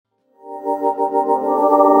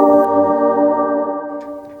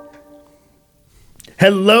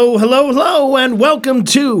Hello, and welcome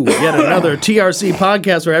to yet another TRC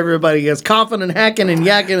podcast where everybody gets coughing and hacking and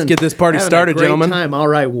yakking. Let's get this party started, gentlemen. Time. All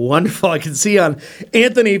right, wonderful. I can see on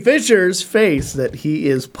Anthony Fisher's face that he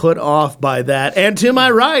is put off by that. And to my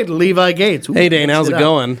right, Levi Gates. Hey, Dane, how's it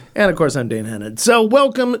going? And, of course, I'm Dane Hennett. So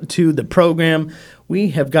welcome to the program. We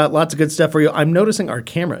have got lots of good stuff for you. I'm noticing our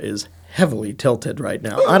camera is heavily tilted right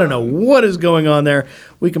now. I don't know what is going on there.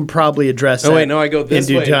 We can probably address that. Oh, wait, no, I go this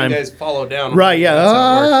way. Time. You guys follow down. Right,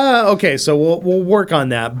 yeah. Okay, so we'll work on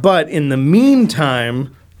that. But in the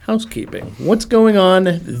meantime, housekeeping. What's going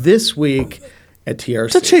on this week at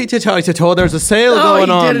TRC? There's a sale going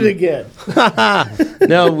on. Oh, he did it again.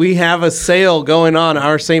 No, we have a sale going on,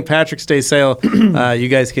 our St. Patrick's Day sale. You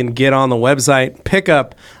guys can get on the website, pick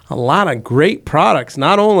up a lot of great products.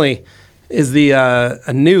 Not only is the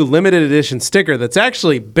a new limited edition sticker that's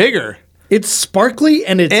actually bigger. It's sparkly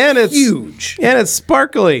and it's huge. And it's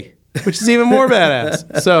sparkly, which is even more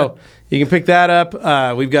badass. So you can pick that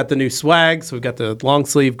up. We've got the new swag. So we've got the long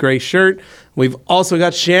sleeve gray shirt. We've also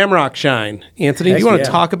got Shamrock Shine. Anthony, do you want to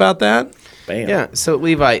talk about that? Bam. Yeah, so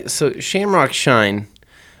Levi, Shamrock Shine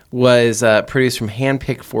was produced from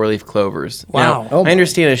hand-picked four-leaf clovers. Wow. Now, I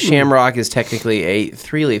understand a shamrock is technically a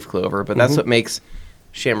three-leaf clover, but that's what makes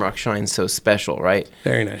Shamrock Shine so special, right?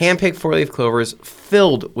 Very nice. Hand-picked four-leaf clovers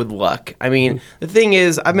filled with luck. I mean, the thing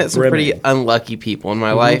is, I've met some pretty unlucky people in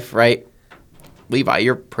my life, right? Levi,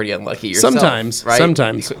 you're pretty unlucky yourself. Sometimes, right?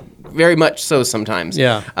 sometimes. Very much so sometimes.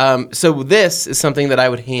 Yeah. So this is something that I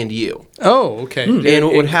would hand you. Oh, okay. And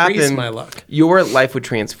what would happen, my luck. Your life would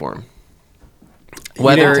transform.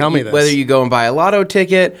 You didn't tell me this. Whether you go and buy a lotto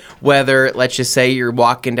ticket, whether, let's just say, you're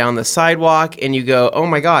walking down the sidewalk and you go, oh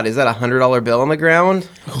my God, is that $100 bill on the ground?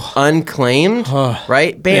 Unclaimed,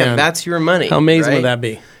 right? Bam, man. That's your money. How amazing right? would that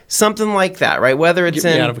be? Something like that, right? Whether it's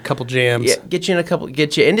Get me out of a couple jams. Yeah, get you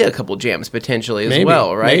into a couple jams potentially as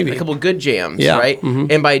well, right? Maybe. A couple good jams, Yeah. right? Mm-hmm.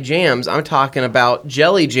 And by jams, I'm talking about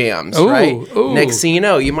jelly jams, right? Ooh. Next thing you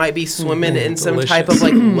know, you might be swimming in some delicious. type of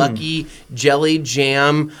like lucky jelly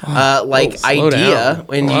jam slow idea,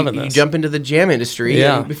 down. and you jump into the jam industry,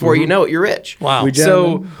 and before you know it, you're rich. Wow.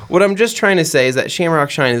 So what I'm just trying to say is that Shamrock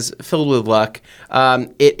Shine is filled with luck.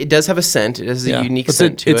 It does have a scent. It has a unique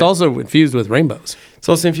scent to it. It's also infused with rainbows. It's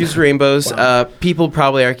also infused with rainbows. People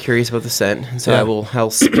probably are curious about the scent, so I'll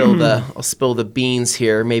spill the beans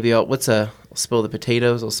here. Maybe I'll spill the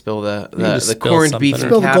potatoes. I'll spill the corned beef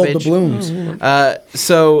and cabbage. Spill the blooms.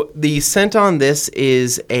 So the scent on this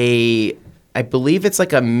is I believe it's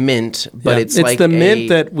like a mint, but it's like the mint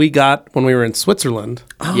that we got when we were in Switzerland.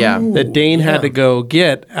 Yeah, that Dane had to go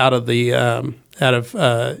get out of the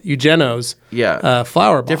Eugenio's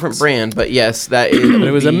flower box. Different brand, but yes, that is. But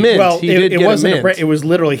it was a mint. Well, it wasn't a mint. It was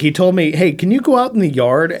literally, he told me, hey, can you go out in the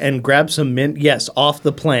yard and grab some mint? Yes, off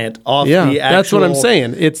the plant, the actual that's what I'm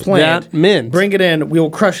saying. It's plant, that mint. Bring it in, we'll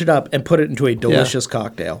crush it up and put it into a delicious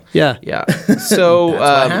cocktail. Yeah. So That's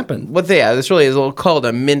what happened. This really is called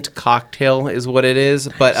a mint cocktail is what it is,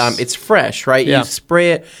 but it's fresh, right? Yeah. You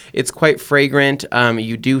spray it, it's quite fragrant.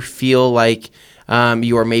 You do feel like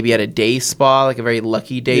you are maybe at a day spa, like a very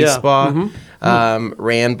lucky day spa,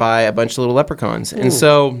 ran by a bunch of little leprechauns. And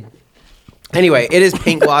so, anyway, it is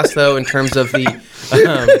paint gloss, though, in terms of the...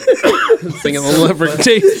 Thinking the leprechaun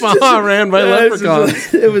day spa ran by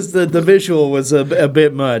leprechauns. It was the visual was a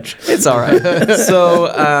bit much. It's all right. So,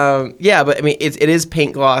 but I mean, it is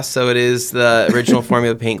paint gloss, so it is the original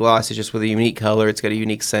formula of paint gloss. It's just with a unique color. It's got a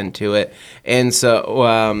unique scent to it. And so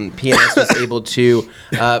PNS was able to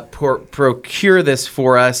procure this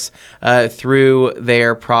for us through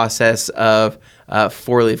their process of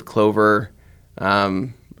four-leaf clover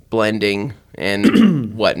blending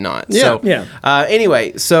and whatnot.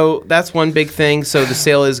 Anyway, so that's one big thing. So the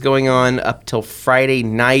sale is going on up till Friday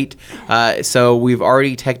night. So we've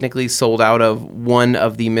already technically sold out of one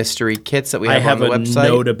of the mystery kits that we have on the website. I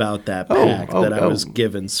have a note about that pack that I was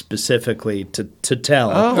given specifically to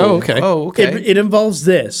tell. Okay. It involves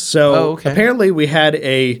this. So apparently we had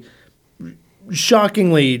a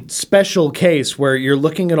shockingly special case where you're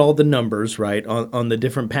looking at all the numbers, right, on the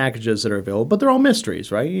different packages that are available, but they're all mysteries,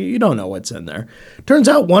 right? You don't know what's in there. Turns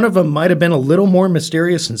out one of them might have been a little more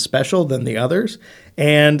mysterious and special than the others,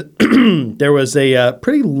 and there was a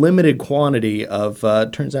pretty limited quantity of,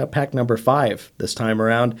 turns out, pack number 5 this time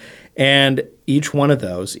around, and each one of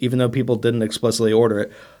those, even though people didn't explicitly order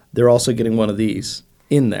it, they're also getting one of these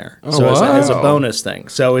in there. As a bonus thing.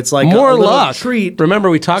 So it's like more a little luck. treat. Remember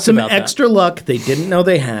we talked about some extra luck they didn't know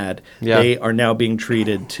they had. Yeah. They are now being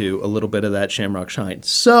treated to a little bit of that Shamrock Shine.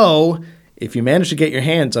 So if you manage to get your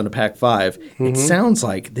hands on a pack 5, it sounds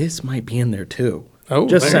like this might be in there too. Oh,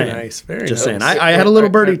 Just very saying. nice. Very Just nice. saying. I had a little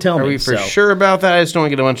birdie tell me. Are we for so. sure about that? I just don't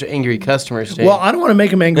want to get a bunch of angry customers. Dave. Well, I don't want to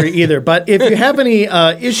make them angry either, but if you have any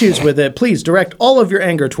issues with it, please direct all of your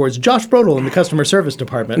anger towards Josh Brodel in the customer service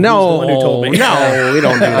department. Who's the one who told me. No, we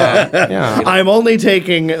don't do that. Yeah. I'm only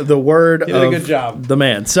taking the word did a of good job. the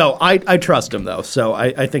man. So I trust him, though. So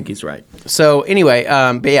I think he's right. So anyway,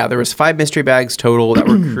 but yeah, there was 5 mystery bags total that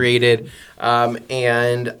were created,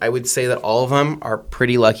 and I would say that all of them are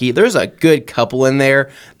pretty lucky. There's a good couple in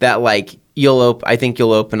there that like I think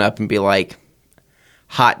you'll open up and be like,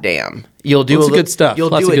 hot damn. You'll do good stuff. You'll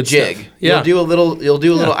Lots do of a good jig. stuff. Yeah. You'll do a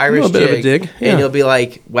little Irish a little bit of a dig. Yeah. and you'll be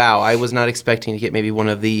like, wow, I was not expecting to get maybe one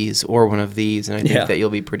of these or one of these, and I think that you'll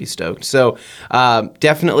be pretty stoked. So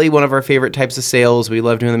definitely one of our favorite types of sales. We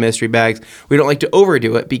love doing the mystery bags. We don't like to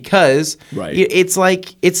overdo it because it's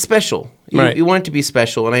like it's special. You want it to be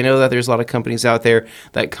special, and I know that there's a lot of companies out there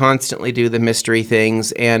that constantly do the mystery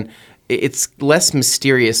things, and it's less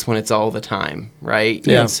mysterious when it's all the time, right?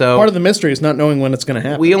 Yeah. And so part of the mystery is not knowing when it's going to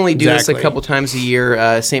happen. we only do this a couple times a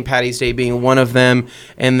year, St. Patty's Day being one of them,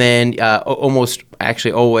 and then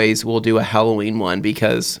always we'll do a Halloween one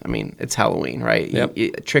because, I mean, it's Halloween, right?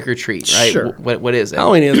 Yep. Trick or treat, right? Sure. What is it?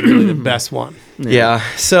 Halloween is really the best one. Yeah.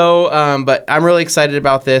 So, but I'm really excited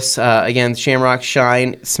about this. Again, Shamrock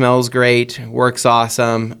Shine smells great, works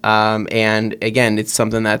awesome, and again, it's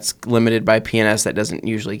something that's limited by PNS that doesn't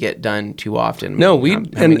usually get done too often. No,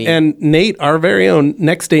 and Nate, our very own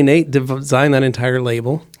Next Day Nate, designed that entire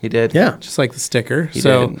label. He did. Yeah. Just like the sticker. He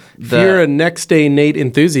So did. if you're a Next Day Nate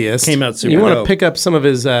enthusiast, Came out super you want to dope. pick up some of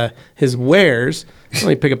his wares,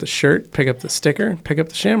 only pick up the shirt, pick up the sticker, pick up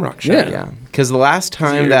the Shamrock Shine. Yeah. Because the last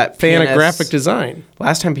time You're that a fan of PNS graphic design.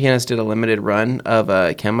 Last time PNS did a limited run of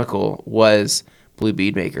a chemical was Blue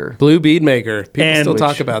Bead Maker. Blue Bead Maker. People And still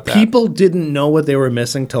talk about that. People didn't know what they were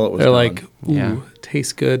missing till it was They're gone. like, ooh, Yeah.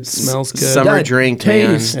 tastes good, smells good. Summer That drink,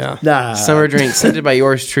 taste. man. Yeah. Summer drink scented by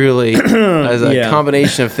yours truly as a Yeah.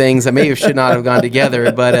 combination of things that maybe should not have gone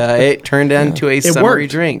together, but it turned into a summery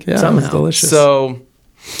worked. drink. Yeah, it Somehow. was delicious. So,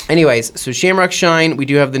 anyways, so Shamrock Shine, we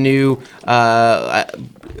do have the new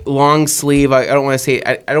long sleeve. I don't want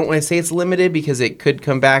to say it's limited because it could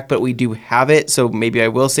come back, but we do have it. So maybe I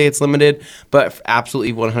will say it's limited, but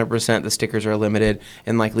absolutely 100% the stickers are limited.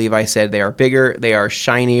 And like Levi said, they are bigger, they are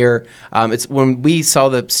shinier. It's when we saw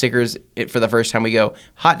the stickers for the first time, we go,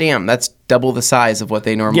 hot damn, that's double the size of what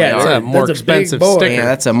they normally Yeah, are. That's a more That's a big expensive boy. sticker. Yeah,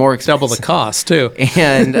 that's a more double the cost too.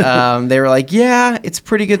 and they were like, yeah, it's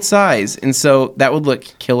pretty good size. And so that would look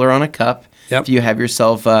killer on a cup. Yep. If you have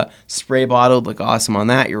yourself spray bottled, look awesome on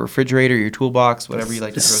that. Your refrigerator, your toolbox, whatever you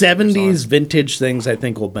like to throw stickers 70s vintage things, I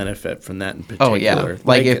think, will benefit from that in particular. Oh, yeah.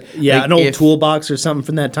 Like if- an like old if- toolbox or something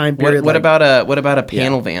from that time period. What like, about a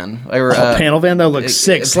panel van? Or a panel van that looks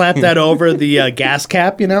sick? Slap that over the gas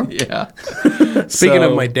cap, you know? Yeah. Speaking So-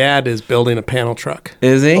 of, my dad is building a panel truck.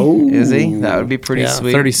 Is he? Oh. Is he? That would be pretty Yeah,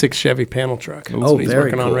 sweet. 36 Chevy panel truck. That's Oh, what he's very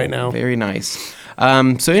working on cool. right now. Very nice.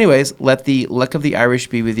 So anyways, let the luck of the Irish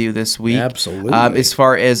be with you this week. Absolutely. As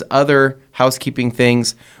far as other housekeeping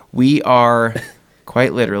things, we are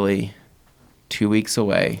quite literally 2 weeks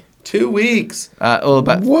away. 2 weeks.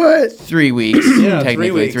 About What? 3 weeks. Yeah, technically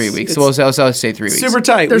 3 weeks. 3 weeks. It's So I'll say 3 weeks. Super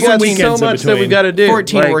tight. There's we got some so weekends in much that between. we got to do.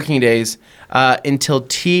 14 Like, working days until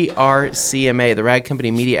TRCMA, the Rag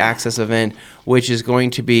Company Media Access event, which is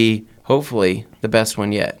going to be, hopefully, the best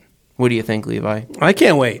one yet. What do you think, Levi? I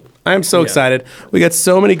can't wait. I'm so excited. We got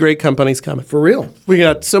so many great companies coming. For real. We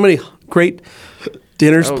got so many great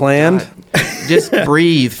dinners planned. God. Just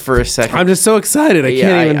breathe for a second. I'm just so excited. I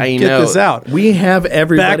can't even I get know. this out. We have Back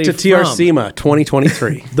everybody to from TRCMA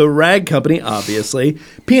 2023. the Rag Company, obviously,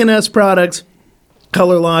 PNS Products,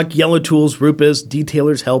 Color Lock, Yellow Tools, Rupus,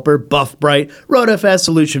 Detailer's Helper, Buff Bright, RoadFS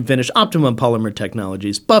Solution Finish, Optimum Polymer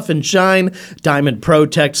Technologies, Buff and Shine, Diamond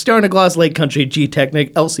Protect, Starnaglass Lake Country,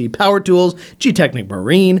 G-Technic, LC Power Tools, G-Technic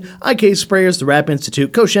Marine, IK Sprayers, The Rap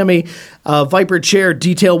Institute, Koshemi, Viper Chair,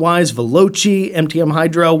 Detail Wise, Veloci, MTM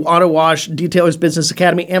Hydro, Auto Wash, Detailers Business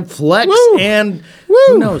Academy, and Flex, Woo! and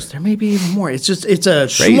who knows, there may be even more. It's a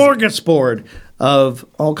smorgasbord of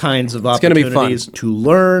all kinds of gonna be fun. opportunities to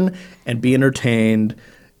learn and be entertained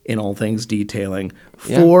in all things detailing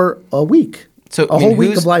for a week. So a whole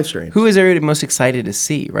week of live streams. Who is everybody most excited to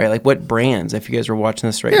see, right? Like what brands, if you guys are watching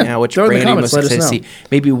this right Yeah, now, which throw in the brand are you comments, most let us excited to know. see?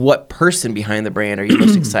 Maybe what person behind the brand are you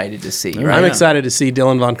most excited to see, right? I'm excited to see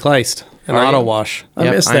Dylan Von Kleist. and Auto Wash. I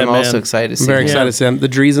miss that, I'm man. also excited to see I'm very him. excited to see them. The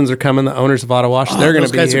Driesens are coming, the owners of Auto Wash. They're going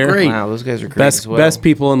to be those guys here. are great. Wow, those guys are great Best as well. best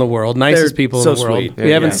people in the world, nicest They're people in so the world. sweet.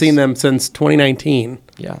 We haven't Yes. seen them since 2019.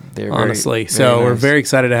 Yeah, they're Honestly, very, so very we're nice. very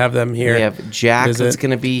excited to have them here. We have Jack Visit. that's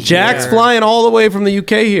going to be Jack's here. flying all the way from the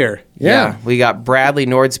UK here. Yeah, we got Bradley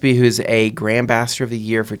Nordsby, who's a Grandmaster of the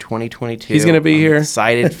Year for 2022. He's gonna be here.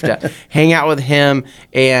 Excited to hang out with him,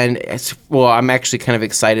 and I'm actually kind of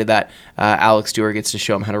excited that Alex Stewart gets to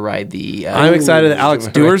show him how to ride the. I'm excited that Alex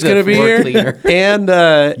Stewart's going to be floor here, cleaner.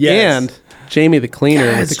 and Jamie the cleaner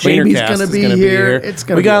with the Yes, cleaner Jamie's cast gonna is be going to be here. here. It's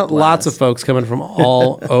gonna we be a got lots blast. of folks coming from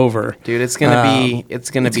all over. Dude, it's gonna be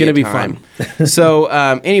be fun. So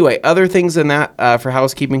anyway, other things than that for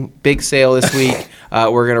housekeeping. Big sale this week.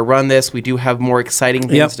 We're gonna run this. We do have more exciting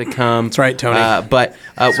things to come. That's right, Tony. But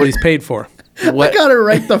That's what he's paid for. what? I got it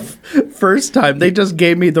right the first time. They just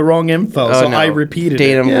gave me the wrong info, so no. I repeated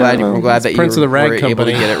Dane, it. I'm glad that you Prince of the Rag were able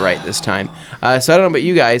Company. to get it right this time. So I don't know about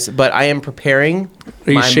you guys, but I am preparing.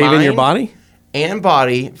 Are you my shaving your mind body? and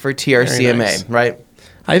body for TRCMA? Very nice. Right.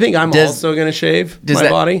 I think I'm Does- also going to shave Does my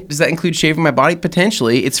that, body. Does that include shaving my body?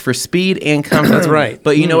 Potentially. It's for speed and comfort. That's right.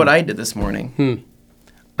 But you know what I did this morning?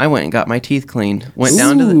 I went and got my teeth cleaned. Went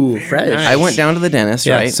down to Ooh, the fresh. I went down to the dentist,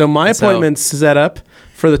 Yeah. right? So my appointment's set up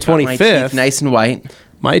for the got my 25th. teeth nice and white.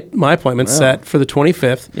 My appointment's set for the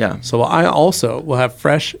 25th. Yeah. So I also will have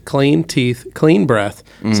fresh, clean teeth, clean breath,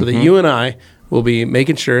 so that you and I will be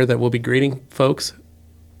making sure that we'll be greeting folks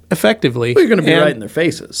effectively. We're going to be and right in their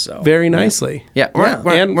faces. So very nicely. Yeah,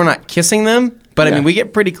 we're not kissing them, but I Yeah. mean we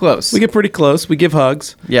get pretty close. We get pretty close. We give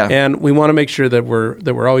hugs. Yeah. And we want to make sure that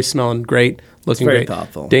we're always smelling great, looking very great.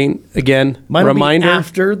 thoughtful. Dane, again, Mine will be reminder.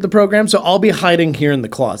 after the program, so I'll be hiding here in the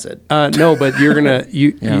closet. No, but you're gonna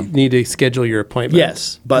you need to schedule your appointment.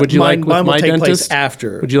 Yes, but would you mine- like mine with will my take place dentist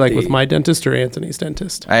after Would you like the- with my dentist or Anthony's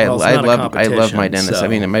dentist? I Well, it's love not a I love my competition, dentist. so- I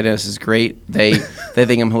mean, my dentist is great. They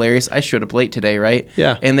think I'm hilarious. I showed up late today, right?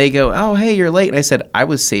 Yeah. And they go, "Oh, hey, you're late." And I said, "I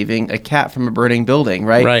was saving a cat from a burning building."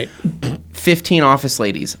 Right. Right. 15 office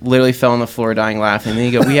ladies literally fell on the floor dying laughing. And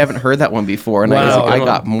then you go, "We haven't heard that one before." And Wow. I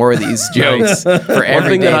got more of these jokes for every One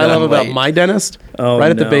thing day that I love I'm about late. my dentist, Oh, right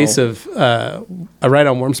at the no. base of, right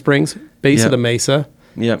on Warm Springs, base Yep. of the Mesa,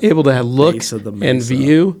 Yep. able to look Base of the and Mesa.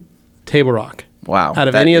 view Table Rock. Wow, Out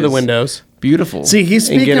of that any of the is windows. beautiful. See, he's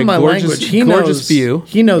And get speaking a my gorgeous- language. He gorgeous knows view.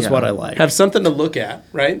 He knows Yeah. what I like. Have something to look at,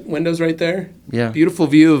 right? Windows right there. Yeah. Beautiful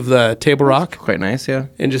view of the Table Rock quite nice, yeah.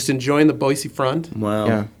 and just enjoying the Boise front. Wow.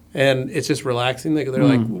 Yeah. And it's just relaxing. They're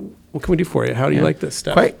like, what can we do for you? How do you like this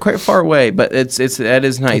stuff? Quite far away, but that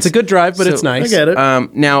is nice. It's a good drive, but So- it's nice. I get it.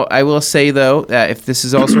 Now, I will say, though, that if this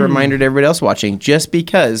is also a reminder to everybody else watching, just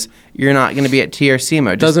because you're not going to be at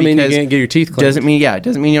TRCMA Doesn't mean you can't get your teeth cleaned. Doesn't mean you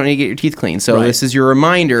don't need to get your teeth cleaned. So Right. this is your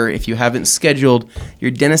reminder, if you haven't scheduled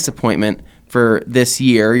your dentist appointment for this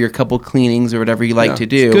year, your couple cleanings or whatever you like to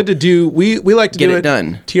do. It's good to do. We like to Get do it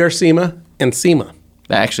done. TRCMA and SEMA.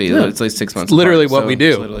 Actually, it's like 6 months. literally apart, what we so do.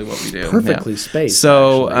 It's literally what we do. Perfectly spaced,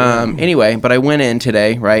 So actually, anyway, but I went in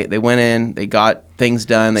today, right? They went in, they got things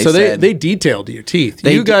done. They So said, they detailed your teeth.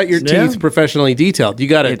 They You got your yeah. teeth professionally detailed. You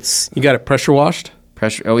got It's- it pressure washed.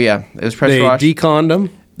 pressure. Oh yeah, it was pressure They washed. deconned them.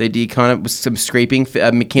 They decon it with some scraping,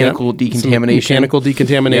 mechanical Yep. Some decontamination. Mechanical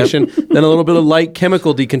decontamination. Then a little bit of light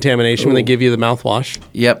chemical decontamination when they give you the mouthwash.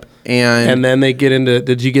 Yep. And then they get into,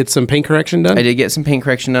 did you get some paint correction done? I did get some paint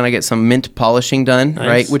correction done. I get some mint polishing done,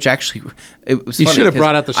 right? Which actually, it was You funny should have 'cause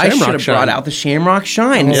brought out the I Shamrock should have Shine. brought out the Shamrock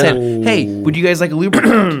Shine and said, "Hey, would you guys like a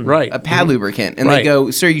lubricant? Right. A pad lubricant?" And Right. they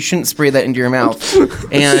go, "Sir, you shouldn't spray that into your mouth."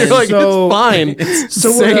 And You're like, So- it's fine.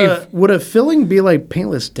 So safe. would a filling be like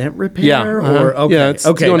paintless dent repair? Yeah, Or uh-huh. okay, Yeah, it's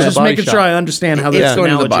okay. going to the Just body making shop. sure I understand how this it's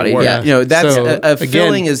going to the analogy body. works. Yeah, that's So, a again-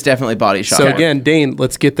 filling is definitely body shop. So again, Dane,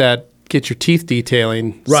 let's get your teeth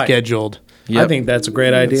detailing Right. scheduled. I think that's a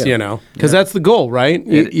great idea. You know, because that's the goal, right?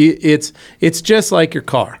 It's just like your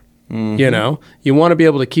car. You know, you want to be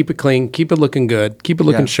able to keep it clean, keep it looking good, keep it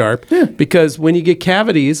looking sharp. Because when you get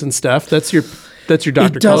cavities and stuff, that's your Dr. It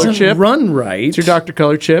Color doesn't chip. run right. It's your Dr.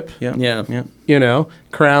 Color chip. Yeah. Yeah. Yeah. You know,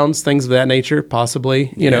 crowns, things of that nature,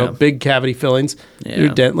 possibly. You know, Yeah. big cavity fillings, your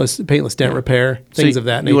paintless dent repair, things of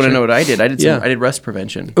that nature. You want to know what I did? I did Yeah. I did rust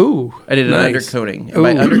prevention. Ooh, I did an nice. undercoating. And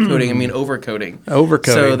by Ooh. undercoating, I mean overcoating. Overcoating.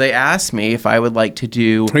 So they asked me if I would like to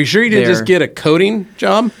do. Are you sure you didn't just get a coating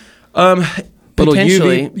job? Little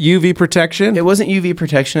potentially? UV protection. It wasn't UV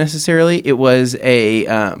protection necessarily. It was a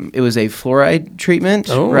fluoride treatment,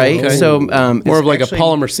 Oh, right? okay. So More it's of like actually a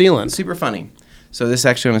polymer sealant. Super funny. So this is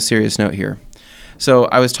actually on a serious note here. So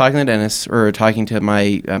I was talking to the dentist, or talking to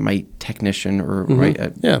my my technician, or my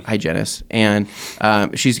hygienist, and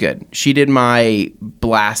she's good. She did my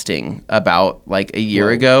blasting about like a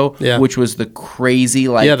year ago, which was the crazy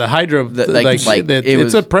the hydro,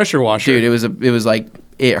 it's a pressure washer, dude. It was like.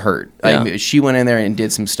 It hurt. Yeah. She went in there and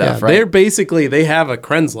did some stuff, right? They have a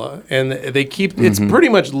Krensla, and they keep, it's pretty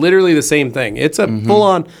much literally the same thing. It's a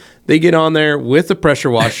full-on, they get on there with the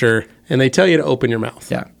pressure washer, and they tell you to open your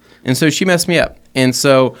mouth. Yeah. And so she messed me up. And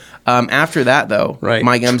so after that, though,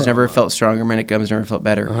 my gums never felt stronger. My gums never felt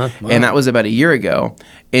better. Wow. And that was about a year ago.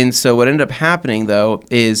 And so what ended up happening, though,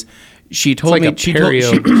 is... She told me, or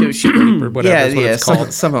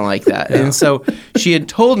whatever, something like that. Yeah. And so she had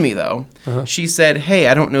told me, though, she said, hey,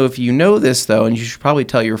 I don't know if you know this, though, and you should probably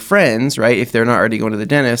tell your friends, right, if they're not already going to the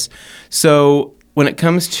dentist. So when it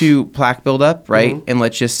comes to plaque buildup, right, and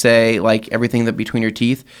let's just say, like, everything that between your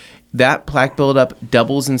teeth, that plaque buildup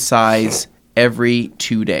doubles in size every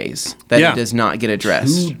 2 days that it does not get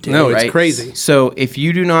addressed. No, right? It's crazy. So if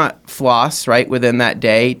you do not floss right within that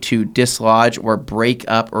day to dislodge or break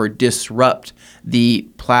up or disrupt the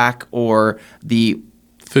plaque or the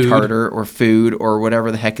tartar or food or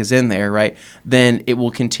whatever the heck is in there, right, then it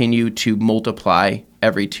will continue to multiply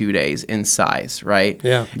every 2 days in size, right?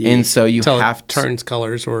 Yeah. And so you till have it turns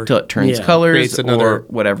colors or till it turns colors or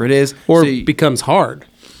whatever it is. Or becomes hard.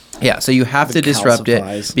 Yeah, so you have to disrupt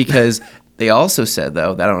it because they also said,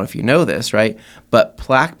 though, that I don't know if you know this, right? But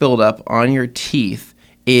plaque buildup on your teeth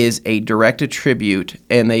is a direct attribute,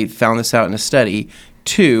 and they found this out in a study,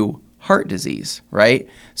 to heart disease, right?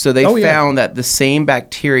 So they found that the same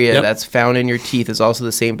bacteria that's found in your teeth is also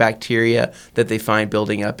the same bacteria that they find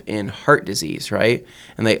building up in heart disease, right?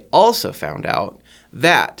 And they also found out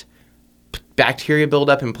that bacteria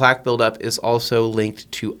buildup and plaque buildup is also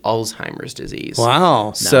linked to Alzheimer's disease.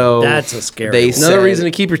 Wow. So that's a scary one. Another reason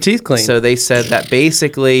to keep your teeth clean. So they said that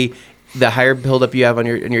basically the higher buildup you have on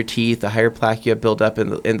your teeth, the higher plaque you have built up,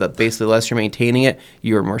 and the basically the less you're maintaining it,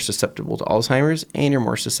 you are more susceptible to Alzheimer's, and you're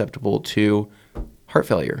more susceptible to heart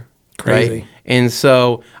failure. Crazy. Right? And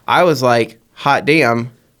so I was like, hot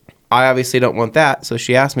damn, I obviously don't want that. So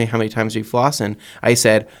she asked me, how many times are you flossing? I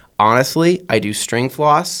said, honestly, I do string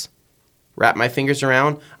floss, wrap my fingers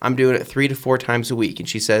around. I'm doing it 3 to 4 times a week. And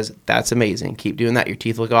she says, that's amazing. Keep doing that. Your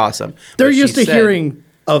teeth look awesome. They're used to hearing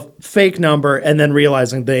a fake number and then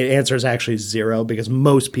realizing the answer is actually 0 because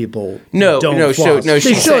most people don't floss.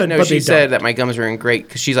 She said that my gums are in great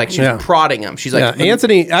because she's prodding them. She's like,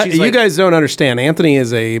 Anthony, you guys don't understand. Anthony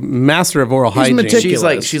is a master of oral hygiene.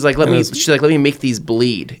 Meticulous. She's like, let me make these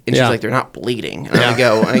bleed, and she's like, they're not bleeding. And I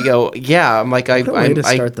go, yeah. I'm like, I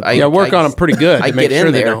work on them pretty good. I get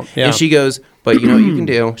in there, and she goes, but you know what you can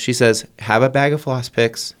do? She says, have a bag of floss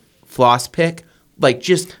pick. Like,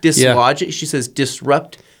 just dislodge it. She says,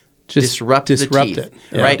 disrupt the teeth. It.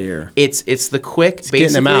 Yeah. Right? It's the quick, basically,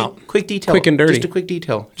 getting them out. Quick detail. Quick and dirty. Just a quick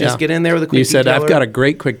detail. Just get in there with a quick detail. You said, I've got a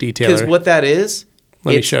great quick detailer. Because what that is,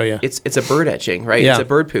 let me show you. It's a bird etching, right? Yeah. It's a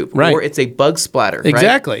bird poop. Right. Or it's a bug splatter.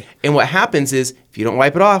 Exactly. Right? And what happens is, if you don't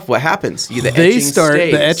wipe it off, what happens? The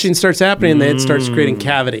etching starts happening, and then it starts creating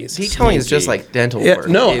cavities. Detailing is just like dental work.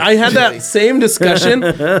 No, I had that same discussion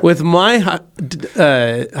with my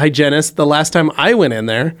hygienist the last time I went in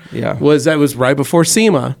there. Yeah. That was right before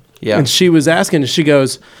SEMA. Yeah. And she was asking, and she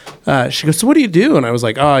goes, so what do you do? And I was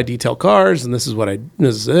like, I detail cars, and this is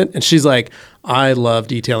it. And she's like, I love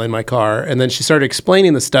detailing my car. And then she started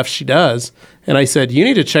explaining the stuff she does. And I said, you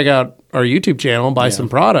need to check out our YouTube channel and buy some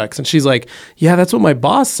products. And she's like, yeah, that's what my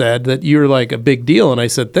boss said, that you're like a big deal. And I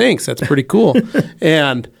said, thanks, that's pretty cool.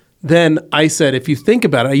 And then I said, if you think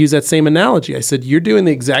about it, I use that same analogy. I said, you're doing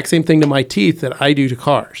the exact same thing to my teeth that I do to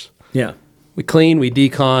cars. Yeah. We clean, we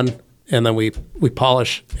decon, and then we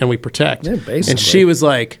polish and we protect. Yeah, basically. And she was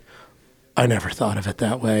like, I never thought of it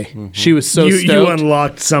that way. Mm-hmm. She was so stoked. You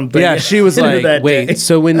unlocked something. Yeah, she was like, wait,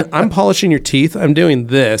 so when I'm polishing your teeth, I'm doing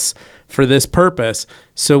this for this purpose.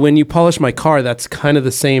 So when you polish my car, that's kind of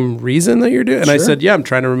the same reason that you're doing. And I said, yeah, I'm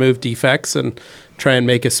trying to remove defects and try and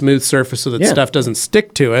make a smooth surface so that stuff doesn't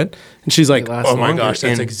stick to it. And she's like, oh my gosh,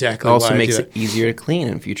 that's exactly why I do that. It also makes it easier to clean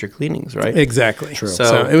in future cleanings, right? Exactly. True.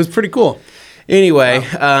 So it was pretty cool. Anyway,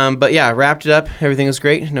 but yeah, wrapped it up. Everything was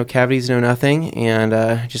great. No cavities, no nothing.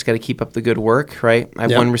 And just got to keep up the good work, right? I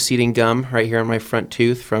have one receding gum right here on my front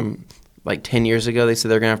tooth from like 10 years ago. They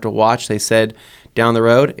said they're going to have to watch. They said down the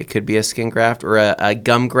road, it could be a skin graft or a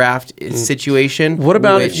gum graft situation. What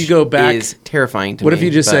about if you go back? Is terrifying to me. What if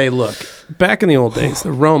you just say, look, back in the old days,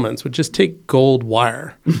 the Romans would just take gold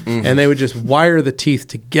wire and they would just wire the teeth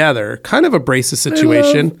together, kind of a braces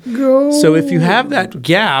situation. So if you have that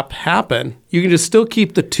gap happen, you can just still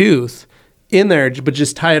keep the tooth in there, but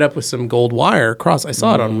just tie it up with some gold wire across. I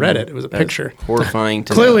saw it on Reddit. It was a picture. Horrifying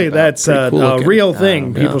to Clearly, know that's a real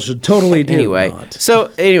thing. People should totally do.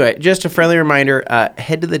 Anyway, just a friendly reminder: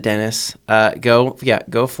 head to the dentist.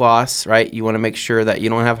 Go floss. Right, you want to make sure that you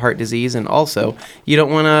don't have heart disease, and also you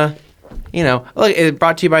don't want to. Look, it's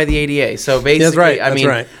brought to you by the ADA. So basically,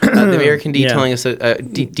 the American Detailing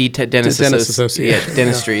Dentist Association.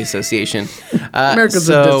 Dentistry Association. Americans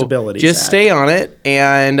with Disabilities. Just stay on it,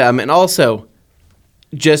 and also,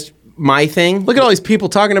 just my thing. Look at all these people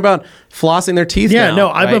talking about flossing their teeth. Yeah, now, no,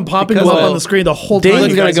 I've been popping them up on the screen the whole time.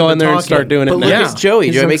 Dane's going to go in there and start doing it. But now. look at Joey.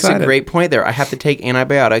 He's Joey makes excited. a great point there. I have to take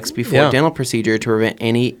antibiotics before a dental procedure to prevent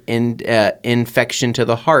any infection to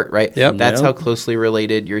the heart. Right. Yep. That's how closely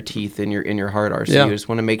related your teeth and your heart are. So you just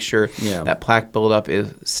want to make sure that plaque buildup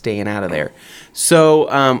is staying out of there.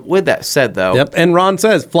 So with that said, though, and Ron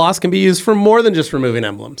says floss can be used for more than just removing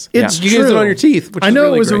emblems. It's you true. use it on your teeth. Which I know is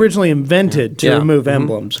really it was great. originally invented to remove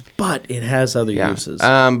emblems, but it has other uses.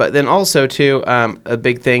 But then also too, a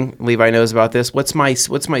big thing Levi knows about this. What's my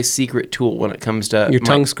secret tool when it comes to your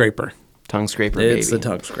tongue scraper? Tongue scraper. It's baby. the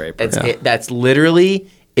tongue scraper. That's literally.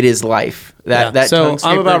 It is life. That so tongue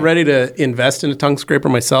scraper, I'm about ready to invest in a tongue scraper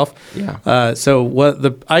myself. Yeah. So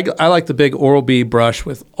I like the big Oral-B brush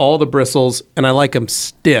with all the bristles, and I like them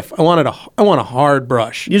stiff. I want a hard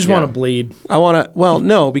brush. You just want to bleed.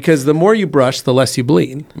 No, because the more you brush, the less you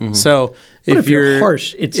bleed. Mm-hmm. So if you're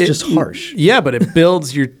harsh, it's just harsh. Yeah, but it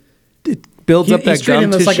builds up that gum He's treating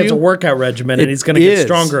this tissue. like it's a workout regimen, and he's going to get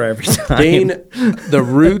stronger every time. Dane, the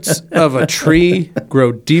roots of a tree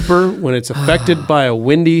grow deeper when it's affected by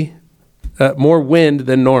more wind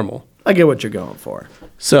than normal. I get what you're going for.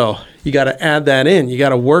 So you got to add that in. You got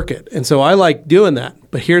to work it. And so I like doing that.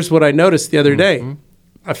 But here's what I noticed the other day.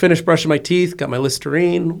 I finished brushing my teeth, got my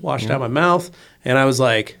Listerine, washed out my mouth, and I was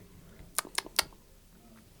like,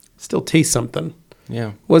 still taste something.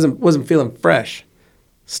 Yeah. Wasn't feeling fresh.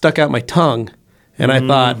 Stuck out my tongue, and I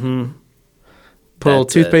thought, put a little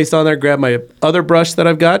toothpaste on there, grab my other brush that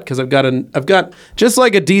I've got, because I've got just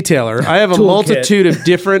like a detailer. I have a multitude of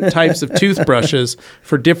different types of toothbrushes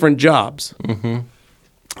for different jobs. I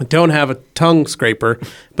don't have a tongue scraper,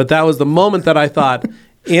 but that was the moment that I thought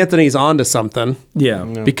Anthony's onto something. Yeah.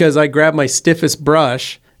 Because I grabbed my stiffest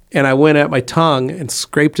brush and I went at my tongue and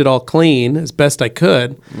scraped it all clean as best I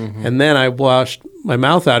could, and then I washed my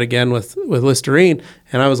mouth out again with Listerine,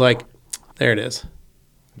 and I was like, there it is.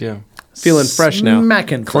 Yeah. Feeling fresh now.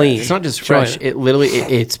 Smacking clean. It's not just fresh. It literally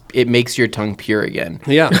it makes your tongue pure again.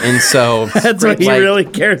 Yeah. And so That's what he really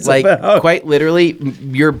cares about. Quite literally,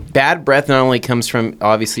 your bad breath not only comes from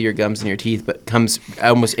obviously your gums and your teeth, but comes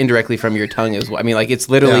almost indirectly from your tongue as well. I mean, like it's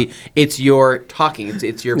literally it's your talking.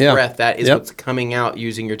 It's your breath that is what's coming out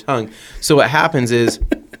using your tongue. So what happens is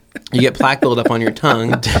you get plaque buildup on your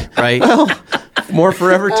tongue, right? More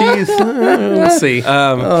forever teeth. We'll see.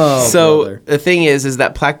 The thing is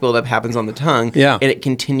that plaque buildup happens on the tongue, and it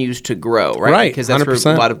continues to grow, right? Because that's 100%.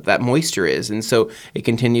 where a lot of that moisture is, and so it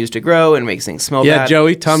continues to grow and makes things smell bad. Yeah,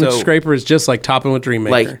 Joey, tongue scraper is just like topping with Dream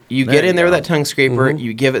Maker. Like you get in there with that tongue scraper,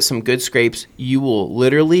 you give it some good scrapes, you will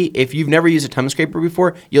literally, if you've never used a tongue scraper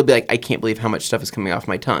before, you'll be like, I can't believe how much stuff is coming off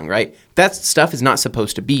my tongue, right? That stuff is not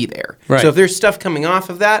supposed to be there. Right. So if there's stuff coming off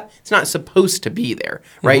of that, it's not supposed to be there,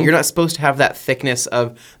 right? You're not supposed to have that thickness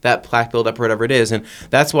of that plaque buildup or whatever it is. And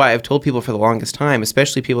that's why I've told people for the longest time,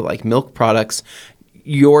 especially people that like milk products,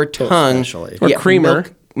 your tongue... Or creamer.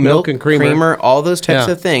 Milk and creamer. All those types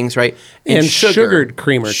of things, right? And sugared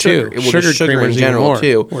creamer, too. Sugar in general,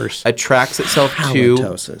 too. Worse. Attracts itself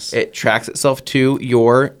to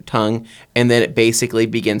your tongue, and then it basically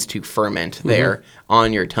begins to ferment there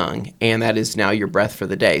on your tongue, and that is now your breath for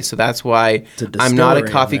the day. So that's why I'm not a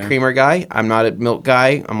coffee creamer guy. I'm not a milk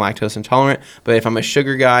guy. I'm lactose intolerant. But if I'm a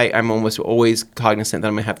sugar guy, I'm almost always cognizant that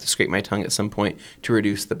I'm going to have to scrape my tongue at some point to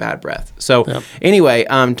reduce the bad breath. So anyway,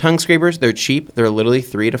 tongue scrapers, they're cheap. They're literally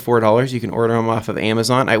 $3 to $4. You can order them off of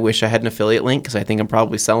Amazon. I wish I had an affiliate link because I think I'm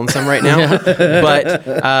probably selling some right now. But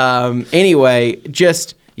anyway,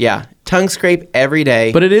 just... yeah, tongue scrape every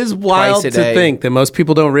day. But it is wild to think that most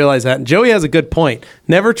people don't realize that. And Joey has a good point.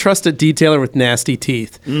 Never trust a detailer with nasty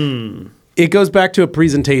teeth. It goes back to a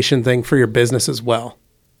presentation thing for your business as well.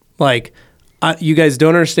 Like, you guys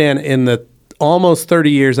don't understand, in the almost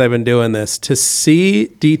 30 years I've been doing this, to see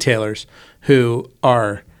detailers who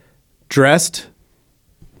are dressed,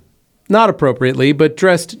 not appropriately, but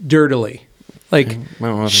dressed dirtily. Like,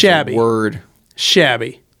 shabby.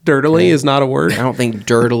 Shabby. Dirtily is not a word. I don't think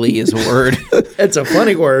dirtily is a word. It's a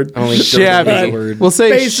funny word. I don't think shabby. dirtily is a word. We'll say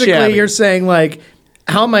basically shabby. You're saying like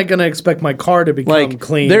how am I going to expect my car to become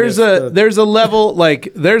clean? There's a level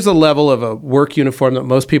of a work uniform that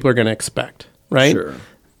most people are going to expect, right? Sure.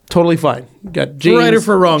 Totally fine. You got jeans, right or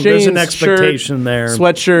for wrong, there's an jeans, expectation shirt, there.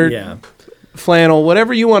 Sweatshirt, flannel,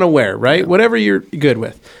 whatever you want to wear, right? Whatever you're good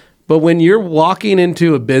with. But when you're walking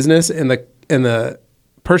into a business and the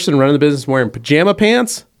person running the business wearing pajama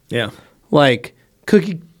pants, like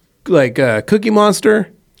Cookie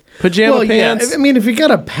Monster pajama pants. Yeah. I mean, if you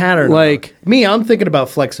got a pattern, like me, I'm thinking about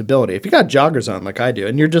flexibility. If you got joggers on, like I do,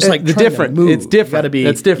 and you're just like it's different. It's different.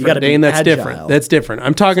 That's different. Dane, that's different. That's different.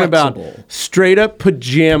 I'm talking about straight up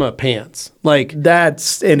pajama pants. Like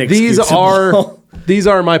that's inexcusable. These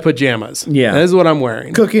are my pajamas. Yeah, that is what I'm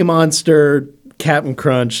wearing. Cookie Monster, Captain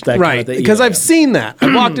Crunch, that kind of thing. Because I've seen that.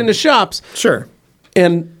 I walked into shops. Sure.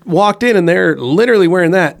 And walked in, and they're literally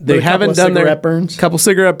wearing that. They haven't done their couple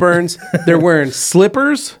cigarette burns. They're wearing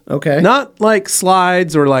slippers. Okay. Not like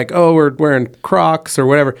slides or like, oh, we're wearing Crocs or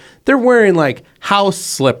whatever. They're wearing like house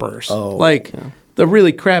slippers. Oh. Like the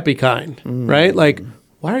really crappy kind, right? Like,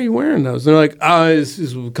 why are you wearing those? They're like, oh,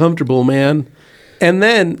 it's comfortable, man. And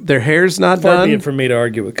then their hair's not done. Far be it for me to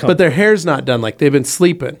argue with comfort. But their hair's not done. Like they've been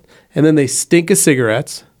sleeping. And then they stink of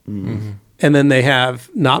cigarettes. Mm-hmm. And then they have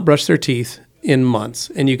not brushed their teeth in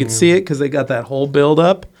months, and you can see it because they got that whole build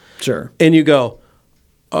up. Sure. And you go,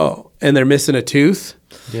 oh, and they're missing a tooth,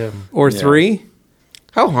 or three.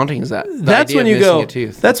 How haunting is that? That's when you go.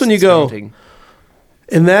 That's when you go, haunting.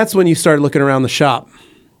 And that's when you start looking around the shop,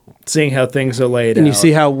 seeing how things are laid out, and you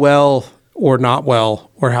see how well or not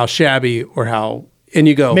well, or how shabby, or how. And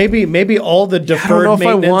you go, maybe all the deferred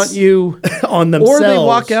maintenance I want you on themselves, or they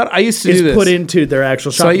walk out. I used to do this. Put into their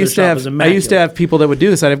actual shop. So I used to have people that would do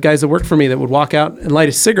this. I'd have guys that worked for me that would walk out and light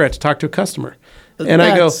a cigarette to talk to a customer, and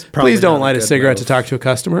I go, please don't light a cigarette to talk to a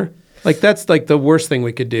customer. Like that's like the worst thing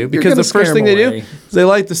we could do, because the first thing they do is they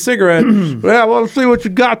light the cigarette. Yeah, well, let's see what you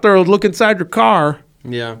got there. Look inside your car.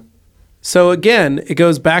 Yeah. So again, it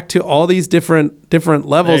goes back to all these different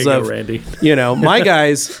levels of Randy. My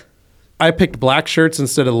guys. I picked black shirts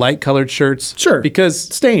instead of light colored shirts. Sure. Because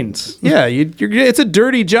stains. Yeah, it's a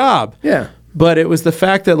dirty job. Yeah. But it was the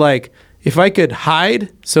fact that like if I could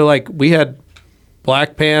hide, so like we had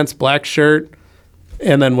black pants, black shirt,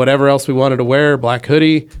 and then whatever else we wanted to wear, black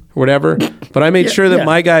hoodie or whatever. But I made sure that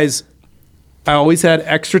my guys, I always had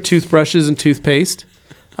extra toothbrushes and toothpaste.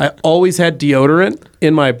 I always had deodorant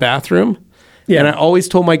in my bathroom. Yeah. And I always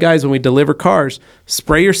told my guys when we deliver cars,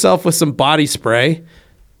 spray yourself with some body spray.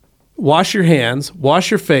 Wash your hands, wash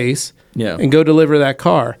your face, and go deliver that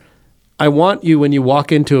car. I want you, when you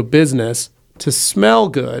walk into a business, to smell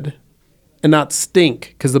good and not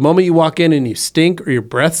stink. Because the moment you walk in and you stink or your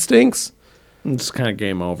breath stinks, it's kind of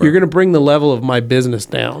game over. You're going to bring the level of my business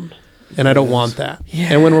down. And I don't want that.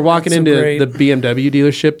 Yeah, and when we're walking into the BMW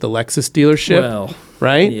dealership, the Lexus dealership,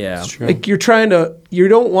 right? Yeah. Like you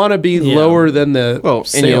don't want to be lower than the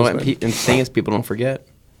salesman. And the thing is, people don't forget.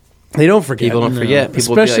 They don't forget. People don't forget.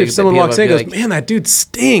 People especially if someone walks in and goes, man, that dude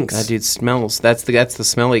stinks. That dude smells. That's the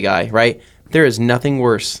smelly guy, right? There is nothing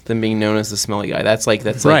worse than being known as the smelly guy. That's right.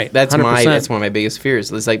 That's 100%. One of my biggest fears.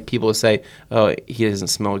 It's like people say, oh, he doesn't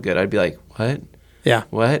smell good. I'd be like, what? Yeah.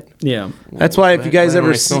 What? Yeah. That's why if you guys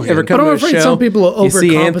ever come to a show, but I'm afraid some people will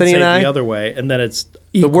see Anthony and I, the other way, and then it's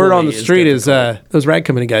the word on the street is those rag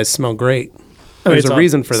company guys smell great. There's a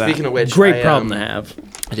reason for that. Speaking of which, great problem to have.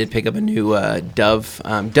 I did pick up a new Dove.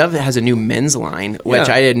 Dove has a new men's line, which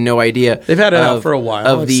I had no idea. They've had it out for a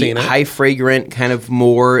while. Of the high fragrant, kind of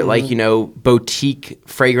more like boutique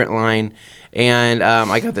fragrant line, and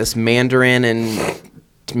I got this Mandarin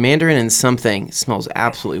and something. It smells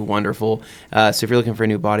absolutely wonderful. So if you're looking for a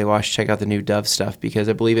new body wash, check out the new Dove stuff, because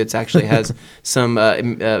I believe it actually has some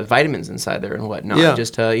vitamins inside there and whatnot. Yeah.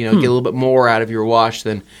 Just to get a little bit more out of your wash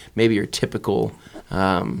than maybe your typical,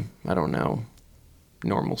 I don't know,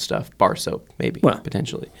 normal stuff. Bar soap, maybe,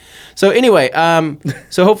 potentially. So anyway,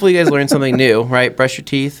 so hopefully you guys learned something new, right? Brush your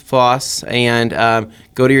teeth, floss, and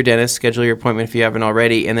go to your dentist, schedule your appointment if you haven't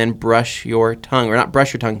already, and then brush your tongue. Or not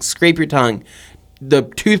brush your tongue, scrape your tongue. The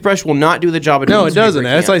toothbrush will not do the job. No, it doesn't.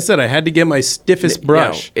 As I said, I had to get my stiffest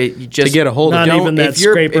brush to get a hold of it. Not even that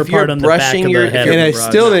scraper part on the back of the head. And I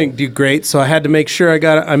still didn't do great, so I had to make sure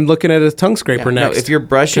I'm looking at a tongue scraper next. No, if you're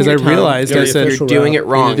brushing your tongue, I realized you're doing it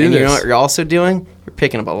wrong. And you know what you're also doing? You're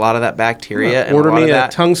picking up a lot of that bacteria. And order me a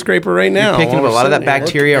tongue scraper right now. You're picking up a lot of that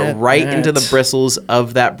bacteria right into the bristles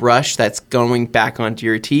of that brush that's going back onto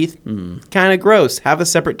your teeth. Kind of gross. Have a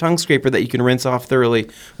separate tongue scraper that you can rinse off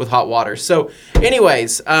thoroughly with hot water. So,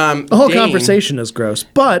 anyways, the whole conversation is gross,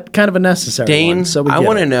 but kind of a necessary one. Dane, I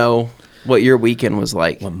want to know what your weekend was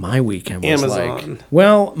like. What my weekend was Amazon. like.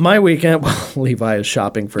 Well, my weekend, Levi is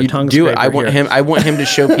shopping for a tongue Do it. scraper I want him to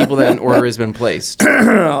show people that an order has been placed.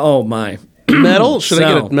 Oh, my. Metal? Should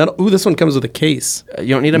I get a metal? Ooh, this one comes with a case. You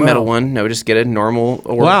don't need a metal one. No, just get a normal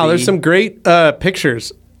Oral-B. Wow, there's some great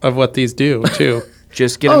pictures of what these do, too.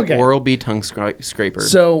 Just get an Oral-B tongue scraper.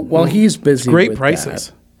 So while he's busy Great with prices.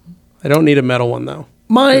 that, I don't need a metal one, though.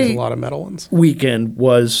 There's a my lot of metal ones. weekend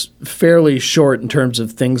was fairly short in terms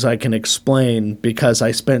of things I can explain because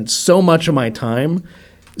I spent so much of my time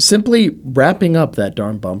simply wrapping up that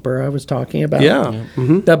darn bumper I was talking about. Yeah.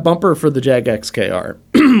 That bumper for the Jag XKR.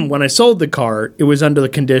 When I sold the car, it was under the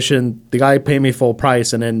condition the guy paid me full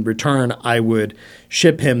price, and in return, I would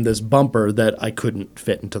ship him this bumper that I couldn't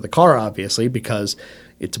fit into the car, obviously, because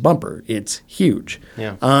it's a bumper. It's huge.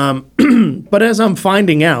 Yeah. But as I'm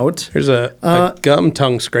finding out, Here's a gum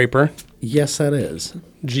tongue scraper. yes, that is.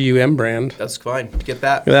 GUM brand. That's fine. Get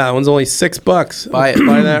that. That one's only $6. Buy it.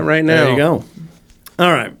 Buy that right now. There you go.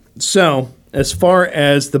 All right. So as far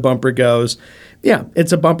as the bumper goes, yeah,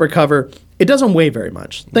 it's a bumper cover. It doesn't weigh very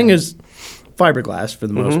much. The thing is fiberglass for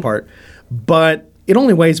the most part, but it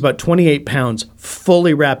only weighs about 28 pounds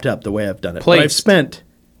fully wrapped up the way I've done it. But I've Placed. spent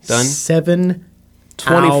Done? 7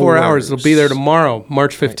 24 hours. It'll be there tomorrow,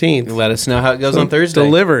 March 15th. Let us know how it goes on Thursday.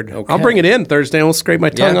 Delivered. Okay. I'll bring it in Thursday and we'll scrape my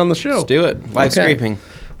tongue Yeah, on the show. Let's do it. Live Okay. scraping.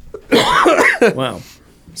 Wow.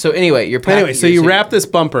 So anyway, Anyway, so you wrap this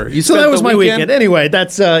bumper. You So spent that was the my weekend. Anyway,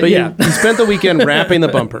 that's But yeah. you spent the weekend wrapping the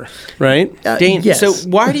bumper, right? Dane, yes. so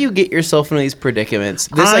why do you get yourself into these predicaments?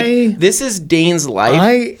 I- This is Dane's life.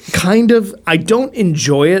 I don't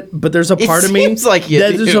enjoy it, but there's a It part of me seems like you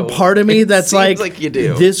there's do. a part of me It that's seems like, like you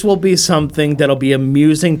do. This will be something that'll be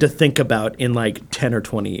amusing to think about in like 10 or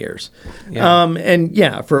 20 years. Yeah. And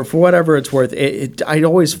yeah, for whatever it's worth, I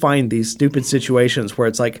always find these stupid situations where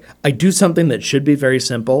it's like I do something that should be very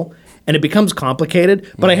simple and it becomes complicated,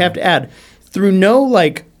 but I have to add through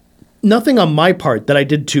nothing on my part that I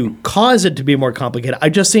did to cause it to be more complicated. I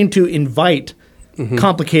just seem to invite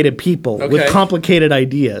complicated people with Okay. complicated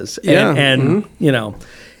ideas. Yeah. And you know,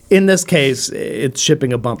 in this case, it's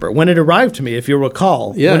shipping a bumper. When it arrived to me, if you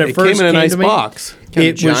recall, Yeah, when it it first came in a nice to me, box.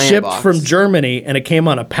 It was giant shipped box. from Germany and it came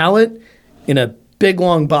on a pallet in a big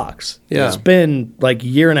long box. Yeah. It's been like a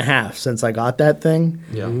year and a half since I got that thing.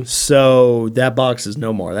 Yeah. So that box is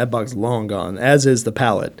no more. That box is long gone, as is the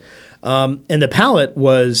pallet. And the pallet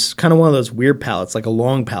was kind of one of those weird pallets, like a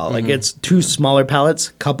long pallet. Like it's two smaller pallets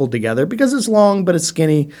coupled together because it's long, but it's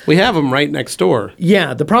skinny. We have them right next door.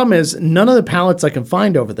 Yeah, the problem is none of the pallets I can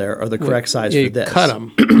find over there are the correct size Yeah, for you this. cut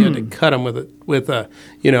them. You had to cut them with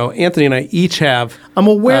Anthony and I each have. I'm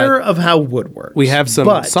aware of how wood works. We have some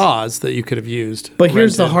but, saws that you could have used. But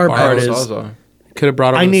here's the rented, hard part borrowed. is Could have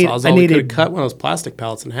brought over I need- the I sawzall. We could have needed- cut one of those plastic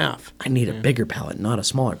pallets in half. I need a bigger pallet, not a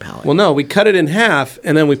smaller pallet. Well, no, we cut it in half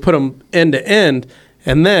and then we put them end to end,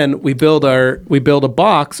 and then we build a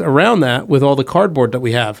box around that with all the cardboard that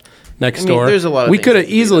we have next door. there's a lot of we things could have you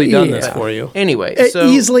can do easily there. done this for you. Anyway, so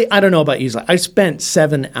Easily, I don't know about easily. I spent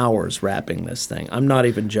 7 hours wrapping this thing. I'm not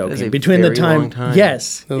even joking. a Between the very time, long time.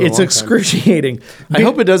 yes, That was a it's long time. excruciating. I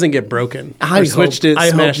hope it doesn't get broken. I Or switched hope, it, I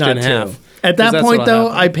hope smashed not it in to. half. At 'Cause that that's point, what'll though,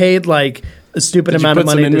 happen. I paid like a stupid Did you amount put of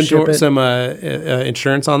money some to ship inventory, it. some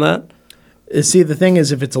insurance on that? See, the thing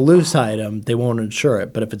is, if it's a loose item, they won't insure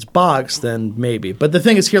it. But if it's boxed, then maybe. But the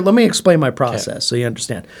thing is, here, let me explain my process so you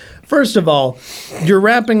understand. First of all, you're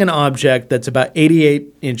wrapping an object that's about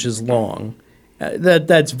 88 inches long.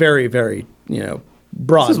 That's very, very,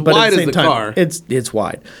 broad. It's as but wide at the as same the time, car. It's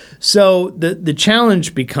wide. So the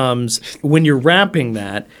challenge becomes when you're wrapping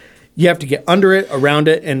that, you have to get under it, around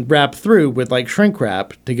it, and wrap through with like shrink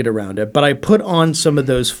wrap to get around it. But I put on some of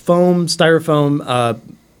those styrofoam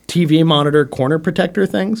TV monitor corner protector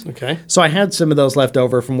things. Okay. So I had some of those left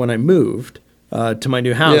over from when I moved to my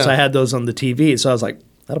new house. Yeah. I had those on the TV. So I was like,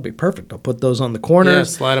 that'll be perfect. I'll put those on the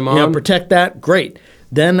corners. Yeah, slide 'em on. Protect that. Great.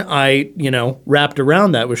 Then I, wrapped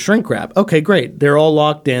around that with shrink wrap. Okay, great. They're all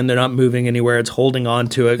locked in. They're not moving anywhere. It's holding on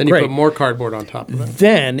to it. Then great. you put more cardboard on top of it.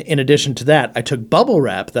 Then, in addition to that, I took bubble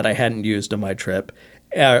wrap that I hadn't used on my trip,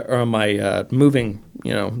 or on my moving,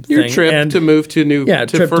 Your thing, trip and- to move to new trip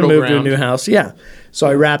to fertile move ground. to a new house. Yeah. So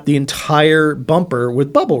I wrapped the entire bumper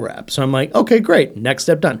with bubble wrap. So I'm like, okay, great. Next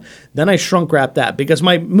step done. Then I shrunk wrapped that because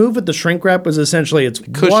my move with the shrink wrap was essentially it's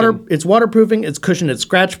waterproofing, it's cushion, it's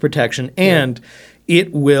scratch protection, and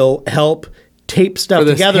it will help tape stuff For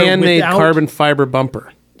this together handmade without carbon fiber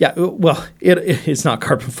bumper. Yeah, well, it's not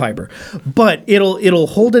carbon fiber, but it'll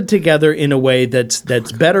hold it together in a way that's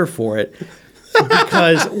better for it.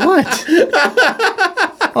 Because what?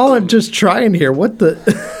 Oh, I'm just trying here. What the?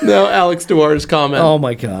 No, Alex Duar's comment. Oh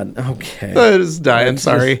my God. Okay. I was dying.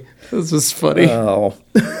 Sorry. This was funny. Oh.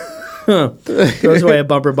 Throws away a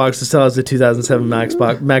bumper box to sell as a 2007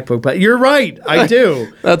 MacBook. But you're right, I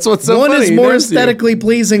do. That's what's so one funny. One is more aesthetically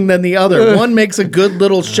pleasing than the other. One makes a good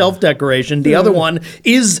little shelf decoration. The other one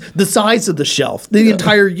is the size of the shelf, the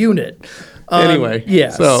entire unit. Anyway. Yeah.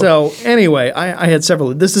 So anyway, I had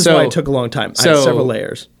several. This is why it took a long time. I had several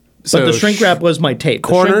layers. But the shrink wrap was my tape.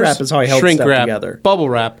 Corners, the shrink wrap is how I held stuff together. Bubble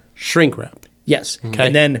wrap, shrink wrap. Yes. Okay.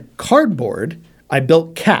 And then cardboard, I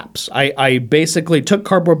built caps. I basically took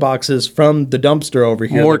cardboard boxes from the dumpster over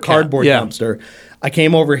here, the cardboard dumpster. I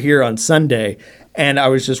came over here on Sunday, and I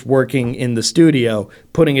was just working in the studio,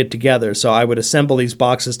 putting it together. So I would assemble these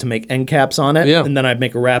boxes to make end caps on it, and then I'd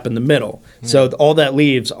make a wrap in the middle. So all that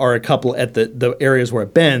leaves are a couple at the areas where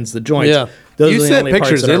it bends, the joints. Yeah. Those you are the sent only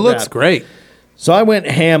pictures. Parts that it looks great. So I went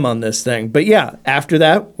ham on this thing. But yeah, after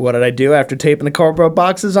that, what did I do after taping the cardboard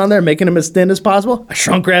boxes on there, making them as thin as possible? I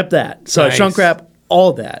shrunk wrapped that. So I shrunk wrapped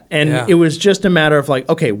all that. And it was just a matter of like,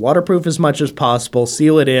 okay, waterproof as much as possible,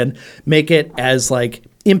 seal it in, make it as like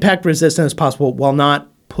impact resistant as possible while not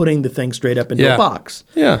putting the thing straight up into a box.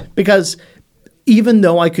 Yeah. Because even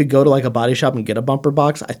though I could go to like a body shop and get a bumper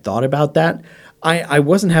box, I thought about that. I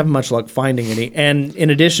wasn't having much luck finding any. And in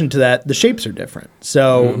addition to that, the shapes are different.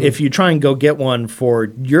 So if you try and go get one for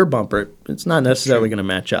your bumper, it's not necessarily going to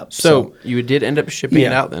match up. So you did end up shipping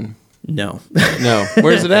it out then? No. No.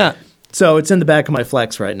 Where's it at? So it's in the back of my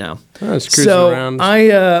Flex right now. Oh, it's cruising around.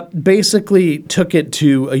 I basically took it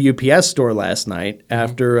to a UPS store last night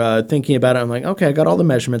after thinking about it. I'm like, okay, I got all the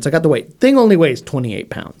measurements. I got the weight. Thing only weighs 28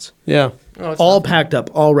 pounds. Yeah. All packed up,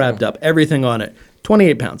 all wrapped up, everything on it.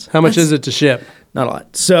 28 pounds. How much is it to ship? Not a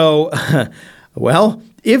lot. So, well,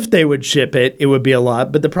 if they would ship it, it would be a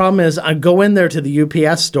lot. But the problem is I go in there to the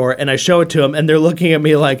UPS store and I show it to them and they're looking at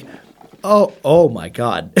me like, oh my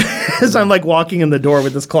God. As I'm like walking in the door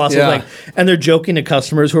with this colossal thing. And they're joking to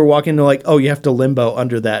customers who are walking. They're like, oh, you have to limbo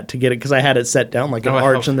under that to get it. Because I had it set down like an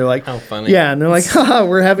arch. And they're like, how funny. Yeah. And they're like, haha,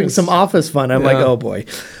 we're having some office fun. I'm like, oh boy.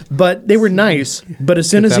 But they were nice. But as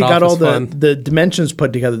soon as he got all the dimensions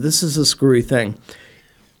put together, this is a screwy thing.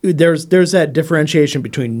 There's that differentiation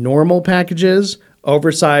between normal packages,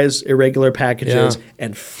 oversized, irregular packages,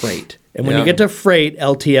 and freight. And when you get to freight,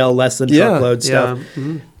 LTL, less than truckload stuff,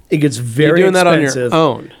 it gets very expensive. You're doing that on your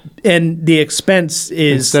own. And the expense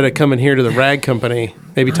is... Instead of coming here to the rag company,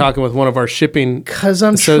 maybe talking with one of our shipping Because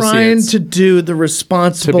I'm trying to do the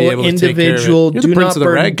responsible, individual, do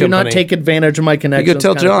not take advantage of my connections. You could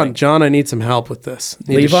tell John, I need some help with this.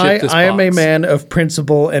 Levi, I am a man of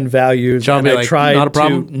principle and values. John, and I try not a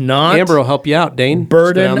problem. To not Amber will help you out, Dane.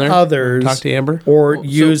 Burden others. Talk to Amber. Or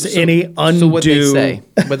use any undue... So what'd they say?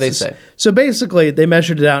 What'd they say? So basically, they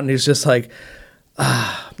measured it out, and he's just like,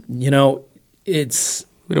 it's...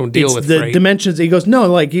 We don't deal with the freight. Dimensions. He goes, no,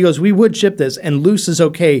 we would ship this, and loose is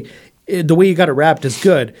okay. The way you got it wrapped is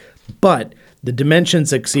good, but the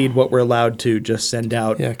dimensions exceed what we're allowed to just send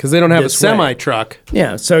out. Yeah, because they don't have a semi truck.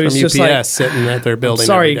 Yeah, so he's from just UPS like sitting at their building.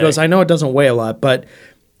 Sorry, he goes, I know it doesn't weigh a lot, but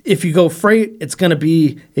if you go freight, it's going to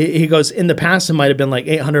be. He goes, in the past it might have been like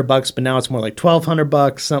 $800, but now it's more like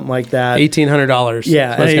 $1,200, something like that. $1,800.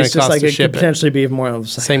 Yeah, and it's just like it could potentially be even more. Like,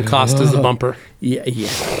 same cost as the bumper. Yeah,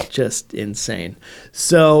 just insane.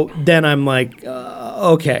 So then I'm like,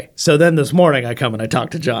 okay. So then this morning I come and I talk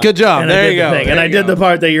to John. Good job. There you go. And I did the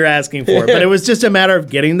part that you're asking for. But it was just a matter of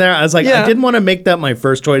getting there. I was like, I didn't want to make that my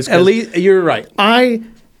first choice. At least you're right.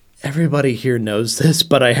 Everybody here knows this,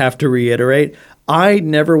 but I have to reiterate. I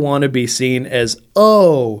never want to be seen as,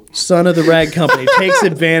 son of the rag company takes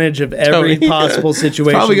advantage of every possible situation.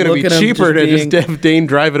 It's probably going to be cheaper to just have Dane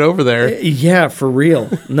drive it over there. Yeah, for real.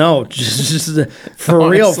 No, just for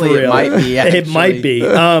real. It might be. It might be.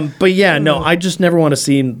 But yeah, no, I just never want to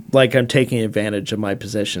seem like I'm taking advantage of my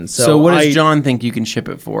position. So what does John think you can ship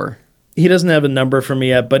it for? He doesn't have a number for me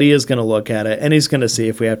yet, but he is going to look at it, and he's going to see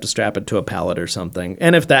if we have to strap it to a pallet or something.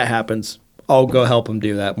 And if that happens, I'll go help him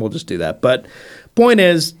do that, and we'll just do that. But point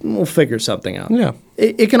is, we'll figure something out. Yeah.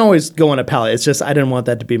 It can always go on a pallet. It's just I didn't want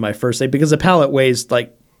that to be my first thing because a pallet weighs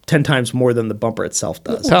like 10 times more than the bumper itself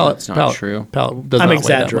does. That's not true. Pallet does I'm not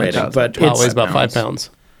exaggerating, weigh that much. but pallet weighs about 5 pounds.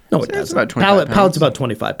 No, it doesn't. About 25 pounds. Pallet's about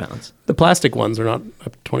 25 pounds. The plastic ones are not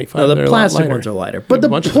up 25. No, the plastic ones are lighter. But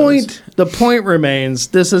the point remains,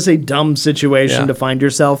 this is a dumb situation to find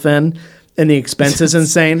yourself in, and the expense is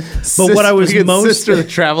insane. But what I was sister the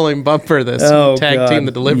traveling bumper, this tag team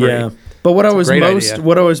the delivery. Yeah. But what I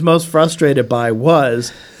was most frustrated by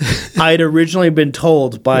was I'd originally been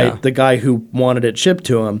told by the guy who wanted it shipped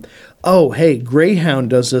to him, oh, hey, Greyhound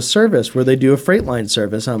does this service where they do a freight line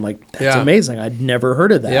service. And I'm like, that's amazing. I'd never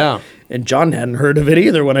heard of that. Yeah. And John hadn't heard of it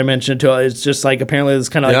either when I mentioned it to him. It's just like apparently it's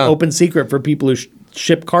kind of like open secret for people who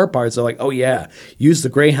ship car parts, they're like, oh yeah, use the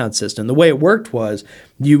Greyhound system. The way it worked was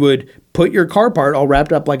you would put your car part all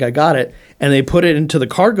wrapped up like I got it, and they put it into the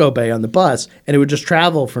cargo bay on the bus, and it would just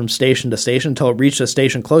travel from station to station until it reached the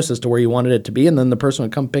station closest to where you wanted it to be, and then the person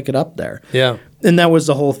would come pick it up there. Yeah. And that was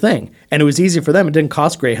the whole thing. And it was easy for them. It didn't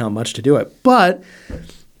cost Greyhound much to do it. But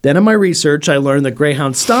then in my research, I learned that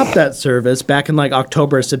Greyhound stopped that service back in like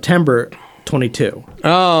October, September 22.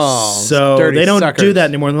 Oh, So they don't suckers. do that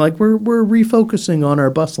anymore. And they're like, we're refocusing on our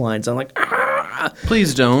bus lines. I'm like,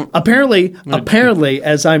 Please don't. apparently,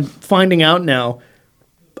 as I'm finding out now,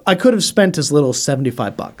 I could have spent as little as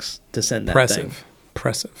 $75 to send that thing.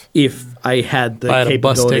 Impressive. If I had the Buy it a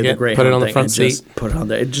bus capability of the ticket, Greyhound put it on the thing front and just seat. put it on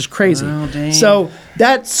there. It's just crazy. Oh, dang. So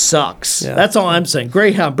that sucks. Yeah. That's all I'm saying.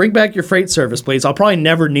 Greyhound, bring back your freight service, please. I'll probably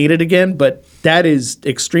never need it again, but that is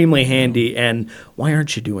extremely handy. And why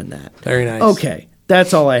aren't you doing that? Very nice. Okay,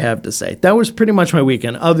 that's all I have to say. That was pretty much my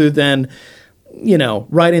weekend, other than,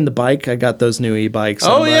 riding the bike. I got those new e-bikes.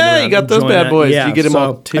 Oh, I'm riding yeah, around you got those enjoying bad that. boys. Yeah, You get 'em so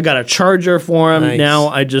all I got a charger for them. Nice. Now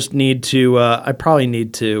I just need to, I probably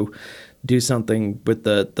need to do something with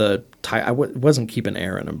the tire. I wasn't keeping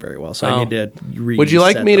air in them very well, so I need to Would you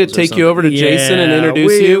like reset me to those or take you over to something. Jason and Yeah,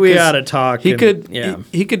 introduce you? We 'Cause got to talk. He and- could yeah.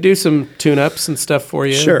 he could do some tune-ups and stuff for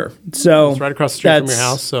you. Sure. So It's right across the street from your that's-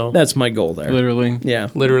 house, so- that's my goal there. Literally. Yeah.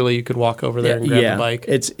 Literally, you could walk over there and grab yeah. the bike.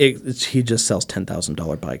 It's he just sells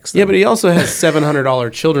 $10,000 bikes. Yeah, though. but he also has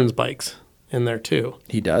 $700 children's bikes in there too.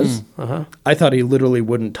 He does. I thought he literally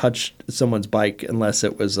wouldn't touch someone's bike unless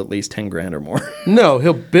it was at least 10 grand or more. No,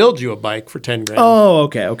 he'll build you a bike for 10 grand. Oh,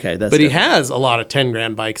 okay. That's But he different. has a lot of 10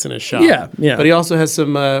 grand bikes in his shop. Yeah. But he also has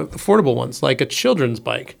some affordable ones, like a children's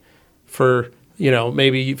bike for,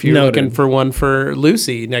 maybe if you're Noted. looking for one for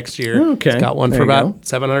Lucy next year. Okay. He's got one There for you about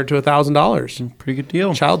go. $700 to $1,000. Pretty good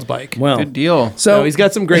deal. Child's bike. Well, Good deal. So So he's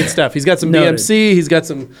got some great stuff. He's got some Noted. BMC. He's got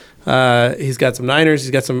some Niners.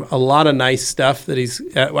 He's got a lot of nice stuff that he's.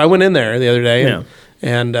 I went in there the other day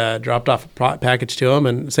and dropped off a package to him,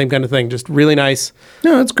 and same kind of thing. Just really nice.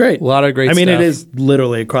 no, that's great. A lot of great I mean, stuff. it is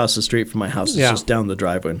literally across the street from my house. It's Yeah. just down the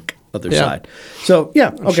driveway, other Yeah. side. So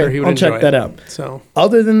yeah, okay, sure he would I'll check enjoy that it. out. So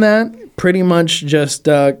Other than that, pretty much just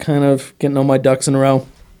kind of getting all my ducks in a row.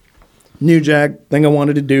 New Jag thing I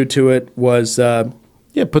wanted to do to it was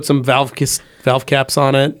put some valve caps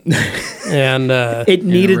on it, and it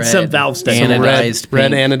needed red some valve some stain. anodized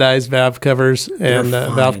red paint. anodized valve covers and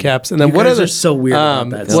fine. valve caps. And then You what guys other are so weird about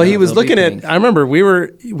that Well, he stuff. was They'll be looking pink. at. I remember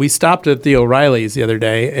we stopped at the O'Reillys the other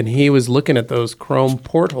day, and he was looking at those chrome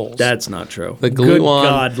portholes. That's not true. The Good glue-on-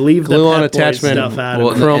 God, leave the glue-on Pep Boys attachment. stuff out Well,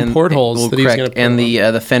 of it. chrome portholes that he's correct. gonna put and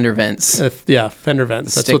on. the fender vents. Fender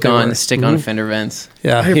vents. That's what Stick they on were. stick on fender vents.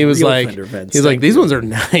 Yeah, have he was real like, fender vents, he's like, thank these you. ones are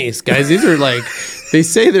nice, guys. These are like, they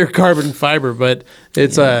say they're carbon fiber, but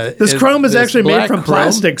it's This chrome is actually made from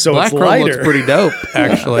plastic, so black it's chrome lighter. looks pretty dope,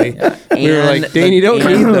 actually. We were And like, Dane, you don't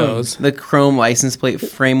and need those. The chrome license plate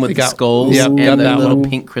frame with the got- skulls yep, and got the that little one.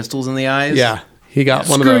 pink crystals in the eyes. Yeah, he got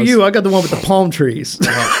one of Screw those. you! I got the one with the palm trees.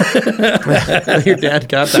 Your dad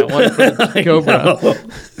got that one for the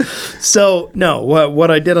Cobra. So no, what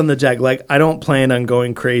I did on the Jag, like I don't plan on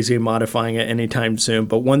going crazy and modifying it anytime soon.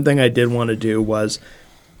 But one thing I did want to do was,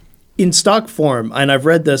 in stock form, and I've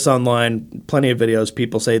read this online, plenty of videos.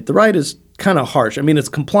 People say the ride is kind of harsh. I mean, it's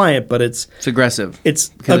compliant, but it's aggressive. It's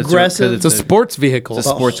 'Cause aggressive. It's a sports vehicle. It's a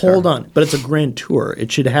But sports hold car. on, but it's a Grand Tour.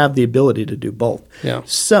 It should have the ability to do both. Yeah.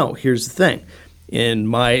 So here's the thing. In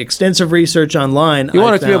my extensive research online, You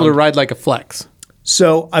want I it to be able to found- ride like a Flex.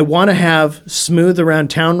 So I want to have smooth around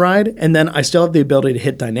town ride, and then I still have the ability to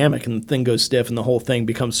hit dynamic, and the thing goes stiff, and the whole thing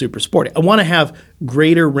becomes super sporty. I want to have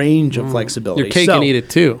greater range of flexibility. Your cake So- can eat it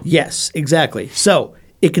too. Yes, exactly. So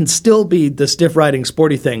it can still be the stiff riding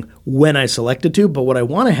sporty thing when I select it to, but what I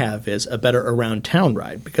want to have is a better around town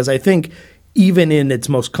ride, because I think even in its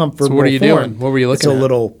most comfortable what are you form, doing? What were you it's looking a at?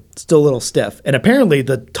 little still a little stiff. And apparently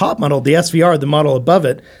the top model, the SVR, the model above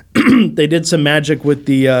it, they did some magic with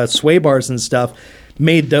the sway bars and stuff,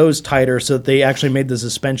 made those tighter so that they actually made the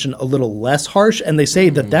suspension a little less harsh. And they say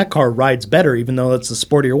that car rides better, even though it's a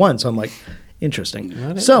sportier one. So I'm like, interesting.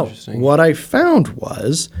 What I found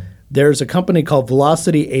was there's a company called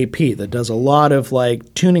Velocity AP that does a lot of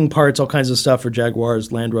like tuning parts, all kinds of stuff for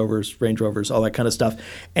Jaguars, Land Rovers, Range Rovers, all that kind of stuff.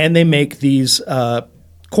 And they make these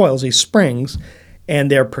coils, these springs, and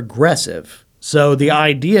they're progressive. So the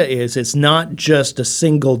idea is it's not just a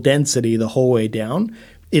single density the whole way down.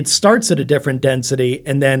 It starts at a different density,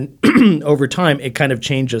 and then over time it kind of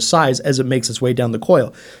changes size as it makes its way down the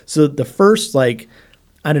coil. So the first,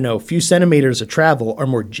 few centimeters of travel are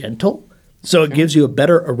more gentle. So it gives you a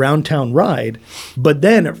better around town ride, but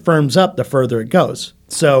then it firms up the further it goes.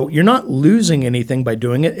 So you're not losing anything by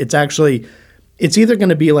doing it. It's actually it's either going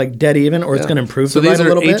to be like dead even or it's going to improve so the ride a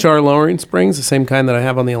little bit. these are HR lowering springs, the same kind that I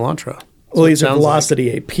have on the Elantra. Well, these are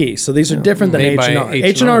Velocity AP, so these are different than H&R.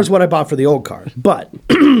 H&R is what I bought for the old car. But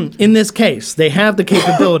in this case, they have the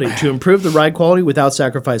capability to improve the ride quality without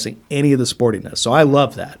sacrificing any of the sportiness. So I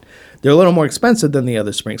love that. They're a little more expensive than the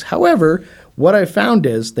other springs. However, what I found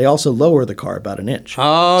is they also lower the car about an inch.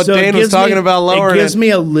 Oh, so Dane was talking about lowering it. It gives me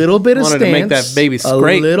a little bit of stance. Wanted to make that baby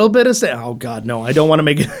scrape. A little bit of stance. Oh God, no! I don't want to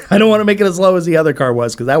make it. I don't want to make it as low as the other car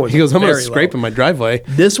was because that was. He goes, I'm going to very scrape low. in my driveway.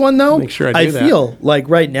 This one though, Make sure I do that. feel like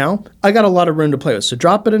right now I got a lot of room to play with. So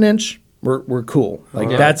drop it an inch. We're cool.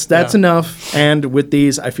 Like that's enough. And with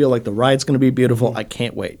these, I feel like the ride's going to be beautiful. I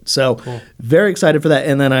can't wait. So very excited for that.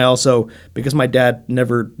 And then I also, because my dad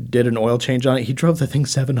never did an oil change on it, he drove the thing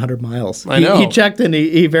 700 miles. I know. He checked and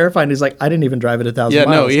he verified. And he's like, I didn't even drive it 1,000 miles.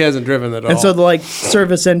 Yeah, no, he hasn't driven it at all. And so the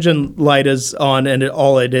service engine light is on, and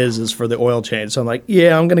all it is for the oil change. So I'm like,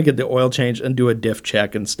 yeah, I'm gonna get the oil change and do a diff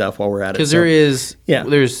check and stuff while we're at it. Because there's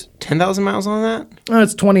 10,000 miles on that.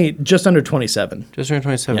 It's just under 27. Just under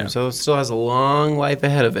 27. Yeah. So it still has a long life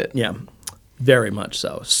ahead of it. Yeah, very much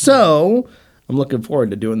so. So I'm looking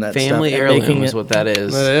forward to doing that. Family stuff heirloom is what that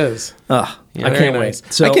is. That is. I Very can't nice.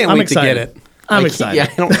 wait. So I can't I'm wait excited. to get it. I'm excited. Yeah,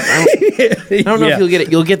 I don't know if you'll get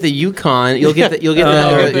it. You'll get the Yukon. You'll get the dear. you'll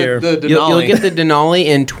get the Denali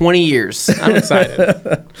in 20 years. I'm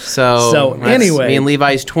excited. So that's anyway, me and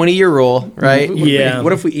Levi's 20-year rule, right? Yeah.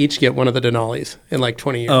 What if we each get one of the Denalis in like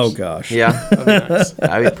 20 years? Oh gosh. Yeah, That'd be nice.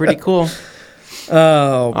 that'd be pretty cool.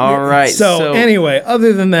 Oh. All right. So anyway,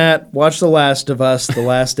 other than that, watch The Last of Us, the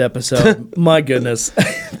last episode. My goodness.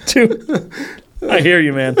 I hear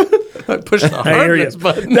you, man. I pushed the hardness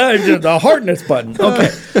button. The hardness button. Okay.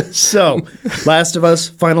 So, Last of Us,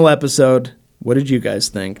 final episode. What did you guys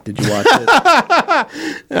think? Did you watch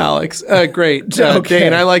it? Alex, great. Okay.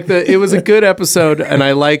 Dane, I liked it was a good episode, and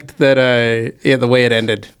I liked that the way it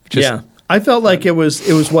ended. Yeah. I felt like it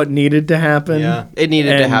was what needed to happen. Yeah, it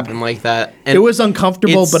needed to happen like that. And it was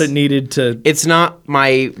uncomfortable, but it needed to. It's not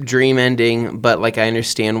my dream ending, but like I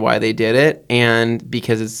understand why they did it, and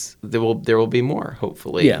because there will be more,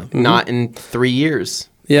 hopefully. Yeah. Not in 3 years.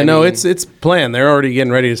 Yeah, it's planned. They're already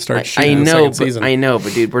getting ready to start shooting the second season. I know,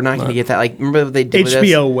 but dude, we're not going to get that. Like, remember what they did with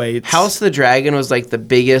HBO us? waits. House of the Dragon was like the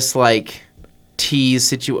biggest tease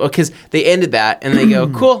situation because they ended that and they go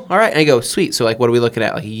cool, all right, and I go sweet. So like, what are we looking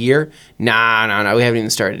at? Like a year? No, we haven't even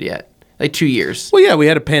started yet. Like 2 years. Well, yeah, we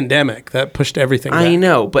had a pandemic that pushed everything back. I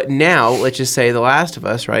know, but now let's just say The Last of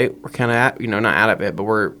Us, right? We're kind of not out of it, but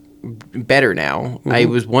we're better now. Mm-hmm. I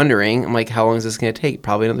was wondering, I'm like, how long is this going to take?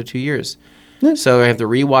 Probably another 2 years. Yeah. So I have to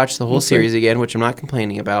rewatch the whole series again, which I'm not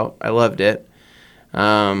complaining about. I loved it. It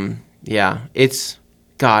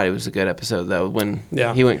was a good episode, though, when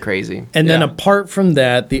he went crazy. And then apart from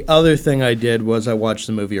that, the other thing I did was I watched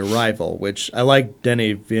the movie Arrival, which I like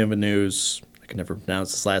Denis Villeneuve's, I can never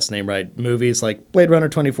pronounce his last name right, movies like Blade Runner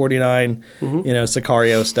 2049,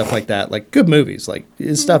 Sicario, stuff like that. Like, good movies. Like,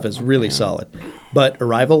 his stuff is really solid. But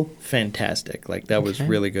Arrival, fantastic. Like, that was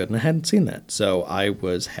really good, and I hadn't seen that. So I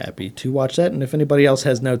was happy to watch that, and if anybody else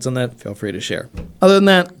has notes on that, feel free to share. Other than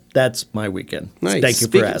that, that's my weekend. Nice. Thank you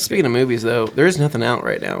for asking. Speaking of movies, though, there is nothing out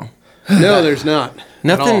right now. No, there's not.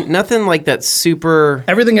 Nothing like that super.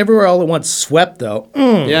 Everything Everywhere All at Once swept, though.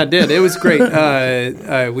 Yeah, it did. It was great.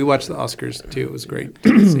 We watched the Oscars, too. It was great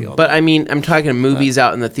to see all that. But, I mean, I'm talking movies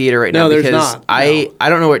out in the theater right now. No, there's because not. I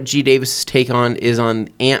don't know what G. Davis's take is on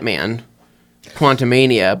Ant-Man.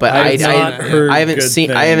 Quantumania, but I haven't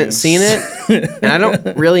seen it, and I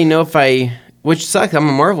don't really know which sucks. I'm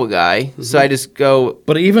a Marvel guy, so I just go.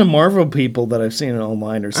 But even Marvel people that I've seen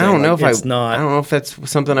online are saying, I don't know if that's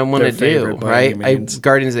something I want to do. Right?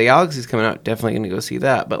 Guardians of the Galaxy is coming out. Definitely going to go see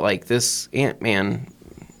that. But like this Ant-Man,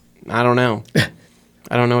 I don't know.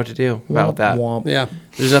 I don't know what to do about that. Womp. Yeah,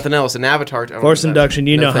 there's nothing else. An Avatar. Force Induction.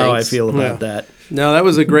 You know how I feel about that. No, that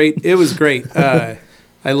was it was great.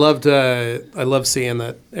 I loved seeing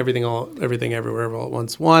that everything everywhere all at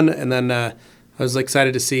once won, and then I was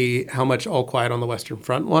excited to see how much All Quiet on the Western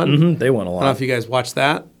Front won. Mm-hmm. They won a lot. I don't know if you guys watched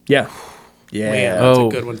that. Yeah. Man, that's a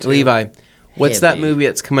good one too. Levi, what's that movie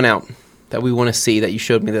that's coming out that we want to see that you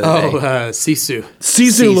showed me the other day? Sisu.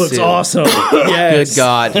 Sisu looks awesome. Yes. Good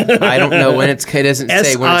God. I don't know when it doesn't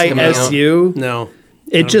say when it's coming out. SISU. No.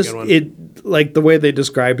 It like the way they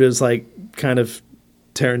described it is like kind of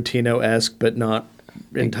Tarantino-esque, but not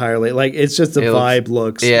entirely. Like, it's just the vibe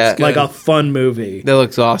looks like a fun movie. That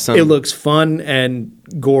looks awesome. It looks fun and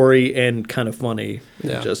gory and kind of funny.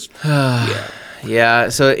 Yeah. Yeah,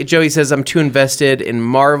 so Joey says, I'm too invested in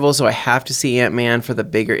Marvel, so I have to see Ant-Man for the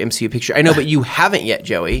bigger MCU picture. I know, but you haven't yet,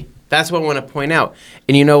 Joey. That's what I want to point out.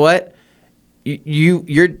 And you know what?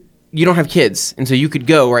 You're you don't have kids, and so you could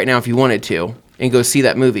go right now if you wanted to and go see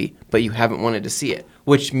that movie, but you haven't wanted to see it,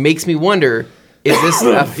 which makes me wonder. Is this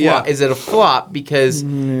a flop? Yeah. Is it a flop because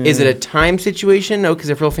is it a time situation? No, because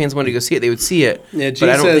if real fans wanted to go see it, they would see it. Yeah, G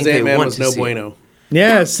says Ant-Man was no bueno.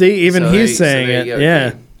 Yeah, see, even he's saying it.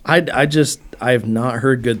 Yeah, I have not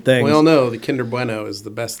heard good things. We all know the Kinder Bueno is the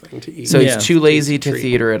best thing to eat. So he's too lazy to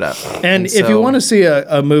theater it up. And if you want to see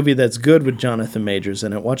a movie that's good with Jonathan Majors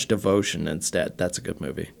in it, watch Devotion instead. That's a good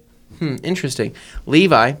movie. Interesting.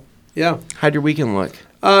 Levi. Yeah. How'd your weekend look?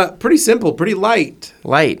 Pretty simple, pretty light.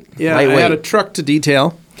 Light. Yeah, Lightweight. I had a truck to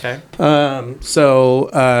detail. Okay.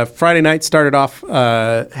 So Friday night started off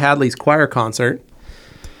Hadley's choir concert.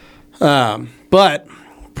 But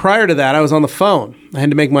prior to that, I was on the phone. I had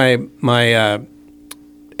to make my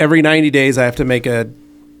every 90 days, I have to make a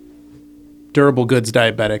durable goods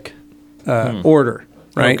diabetic order,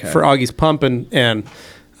 right? Okay. For Augie's pump and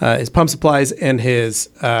his pump supplies and his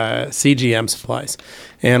CGM supplies.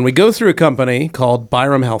 And we go through a company called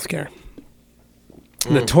Byram Healthcare.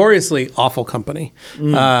 Notoriously awful company.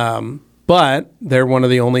 But they're one of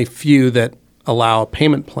the only few that allow a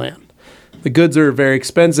payment plan. The goods are very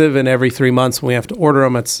expensive, and every 3 months when we have to order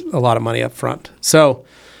them, it's a lot of money up front. So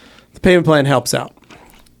the payment plan helps out.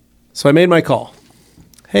 So I made my call.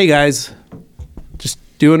 Hey, guys, just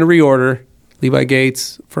doing a reorder. Levi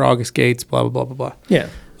Gates for August Gates, blah, blah, blah, blah, blah. Yeah.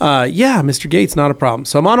 Yeah, Mr. Gates, not a problem.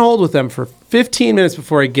 So I'm on hold with them for 15 minutes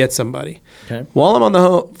before I get somebody. Okay. While I'm on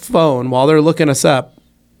the phone, while they're looking us up,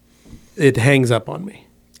 it hangs up on me.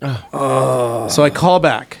 Oh. So I call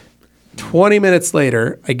back. 20 minutes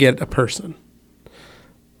later, I get a person.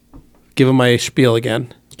 Give them my spiel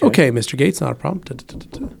again. Okay, Mr. Gates, not a problem.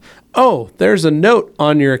 Oh, there's a note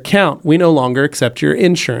on your account. We no longer accept your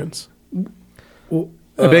insurance.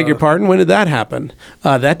 I beg your pardon? When did that happen?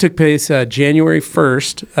 That took place January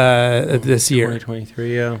 1st this year.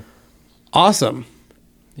 2023, yeah. Awesome.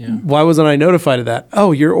 Yeah. Why wasn't I notified of that?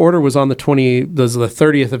 Oh, your order was on the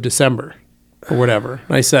 30th of December or whatever.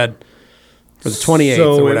 And I said, or the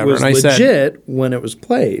 28th or whatever. So it was legit when it was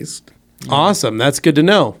placed. Awesome. That's good to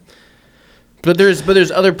know. But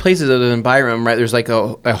there's other places other than Byram, right? There's like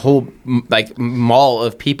a whole like mall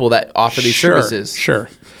of people that offer these services. Sure.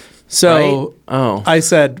 So I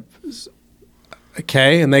said,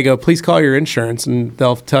 okay, and they go, please call your insurance, and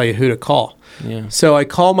they'll tell you who to call. Yeah. So I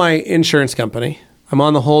call my insurance company. I'm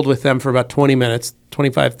on the hold with them for about 20 minutes,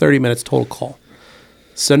 25, 30 minutes total call.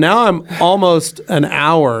 So now I'm almost an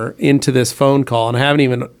hour into this phone call, and I haven't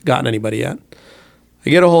even gotten anybody yet. I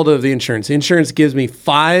get a hold of the insurance. The insurance gives me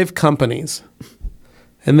 5 companies,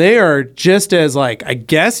 and they are just as like, I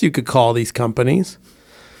guess you could call these companies.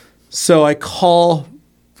 So I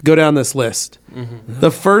go down this list. Mm-hmm.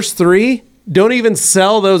 The first 3 don't even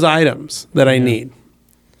sell those items that I need.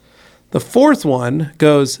 The 4th one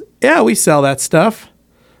goes, yeah, we sell that stuff,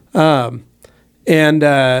 but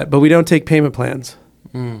we don't take payment plans.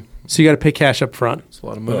 So you got to pay cash up front. It's a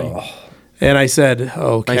lot of money. And I said,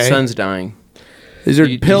 okay. My son's dying. These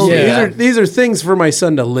are pills. These are things for my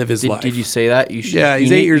son to live his life. Did you say that? You should. Yeah,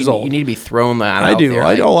 he's 8 years old. You need to be throwing that out I do. there.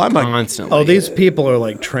 I'm constantly. Oh, these people are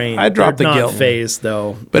like trained. I dropped the guilt. guilt. Not phased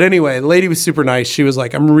though. But anyway, the lady was super nice. She was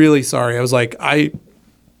like, "I'm really sorry." I was like, "I'm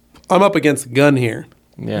up against the gun here."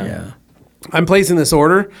 Yeah. I'm placing this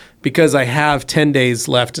order because I have 10 days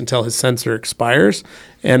left until his sensor expires,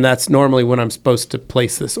 and that's normally when I'm supposed to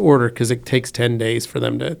place this order because it takes 10 days for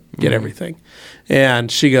them to get everything. And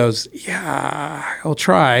she goes, yeah, I'll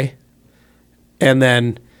try. And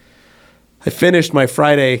then I finished my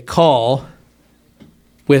Friday call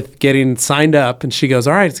with getting signed up, and she goes,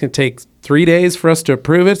 all right, it's going to take 3 days for us to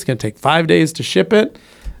approve it. It's going to take 5 days to ship it,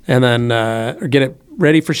 and then or get it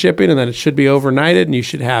ready for shipping, and then it should be overnighted, and you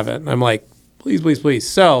should have it. And I'm like, please, please, please.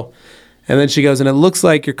 So, and then she goes, and it looks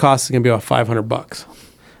like your cost is going to be about $500.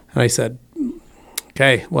 And I said,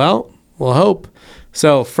 okay, well, we'll hope.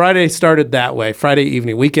 So Friday started that way. Friday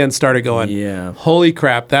evening, weekend started going, holy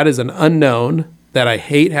crap, that is an unknown that I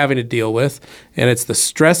hate having to deal with. And it's the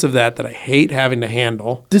stress of that I hate having to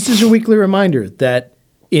handle. This is your weekly reminder that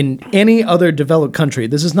in any other developed country,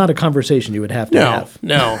 this is not a conversation you would have to have.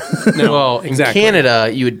 No. Well, exactly. In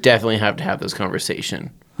Canada, you would definitely have to have this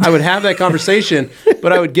conversation. I would have that conversation,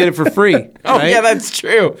 but I would get it for free. Oh, right? yeah, that's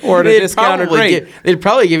true. Or at a discounted rate. They'd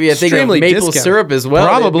probably give you a thing of maple syrup as well.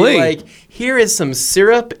 Probably. Like, here is some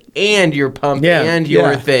syrup and your pump and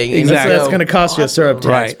your thing. Exactly. That's going to cost you a syrup tax.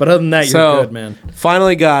 Right. But other than that, you're good, man.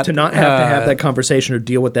 Finally got... To not have to have that conversation or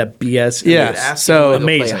deal with that BS. Yeah. So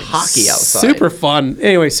amazing. Hockey outside. Super fun.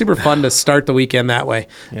 Anyway, super fun to start the weekend that way.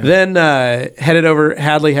 Yeah. Then headed over.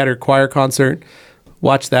 Hadley had her choir concert.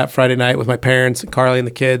 Watched that Friday night with my parents, Carly and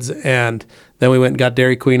the kids, and Then we went and got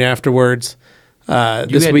Dairy Queen afterwards.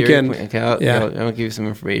 This weekend, Okay, I'll give you some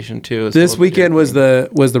information too. This weekend was the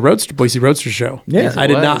Boise Roadster show. Yeah, I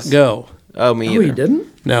did not go. Oh, me either. You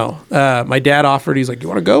didn't? No. My dad offered. He's like, "You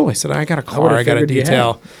want to go?" I said, "I got a car. I got a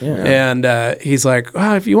detail." And he's like,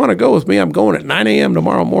 "If you want to go with me, I'm going at 9 a.m.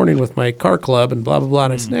 tomorrow morning with my car club and blah blah blah."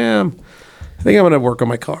 And I said, "Nah, I think I'm going to work on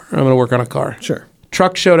my car. I'm going to work on a car." Sure.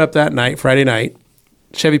 Truck showed up that night, Friday night.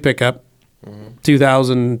 Chevy pickup,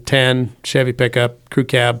 2010 Chevy pickup, crew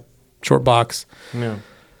cab, short box. Yeah.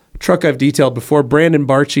 Truck I've detailed before. Brandon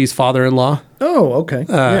Barchi's father-in-law. Oh, okay.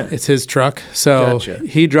 It's his truck. So Gotcha.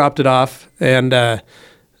 he dropped it off, and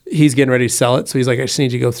he's getting ready to sell it. So he's like, I just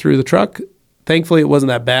need you to go through the truck. Thankfully, it wasn't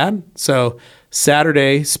that bad. So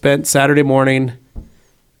spent Saturday morning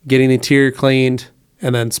getting the interior cleaned,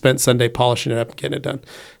 and then spent Sunday polishing it up and getting it done.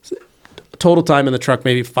 Total time in the truck,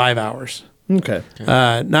 maybe 5 hours. Okay.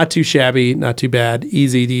 Not too shabby, not too bad.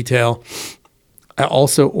 Easy detail. I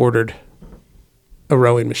also ordered a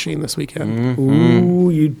rowing machine this weekend. Ooh,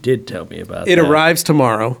 you did tell me about It that. arrives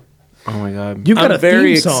tomorrow. Oh my God. You've got a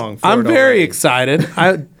theme song for I'm it very already. excited.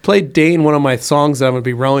 I played Dane one of my songs that I'm going to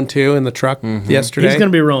be rowing to in the truck yesterday. He's going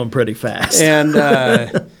to be rolling pretty fast. And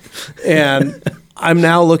I'm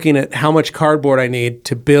now looking at how much cardboard I need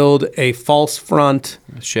to build a false front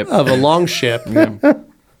Ship. of a long ship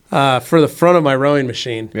for the front of my rowing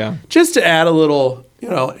machine. Yeah. Just to add a little,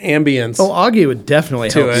 ambience. Oh, Augie would definitely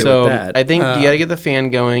help you So with that. I think you got to get the fan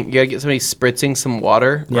going. You got to get somebody spritzing some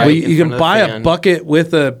water. Well, Right you can buy a bucket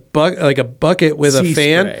with a bucket with a Sea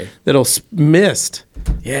fan spray. that'll mist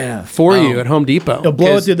yeah. for you at Home Depot. He'll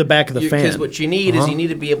blow it through the back of the Because fan. what you need is you need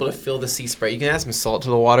to be able to fill the sea spray. You can add some salt to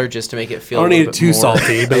the water just to make it feel. I don't a need little it bit too more.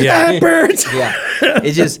 salty, but yeah. That burns. Yeah,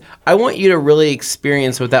 it's just I want you to really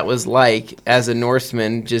experience what that was like as a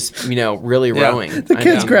Norseman, just really rowing. The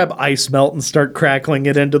kids grab ice melt and start crackling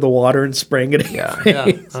it into the water and spraying it. Yeah,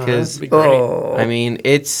 Because I mean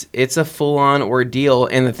it's a full on ordeal,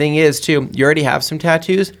 and the thing is too, you already have some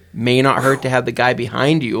tattoos. May not hurt to have the guy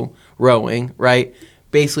behind you rowing, right?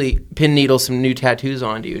 Basically, pin needle some new tattoos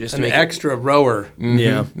onto you just to an make extra rower.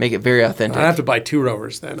 Yeah. make it very authentic. I have to buy 2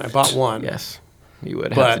 rowers then. I bought one. Yes, you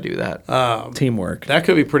would But, have to do that. Teamwork. That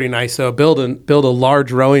could be pretty nice. So build a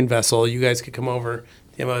large rowing vessel. You guys could come over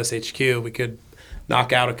to MOS HQ. We could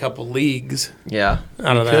knock out a couple leagues Yeah,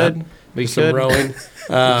 out of we that. could. We Some could. rowing.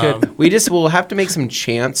 We just will have to make some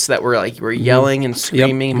chants that we're yelling and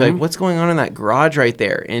screaming, like what's going on in that garage right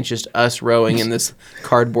there, and it's just us rowing in this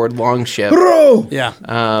cardboard long ship. Yeah.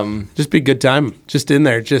 Just be a good time. Just in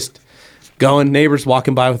there, just going. Neighbors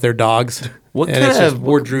walking by with their dogs. What and kind it's just of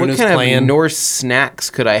Wardruna's what kind playing. of Norse snacks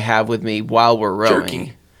could I have with me while we're rowing?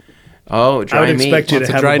 Jerky. Oh, I dry would meat. expect you to Lots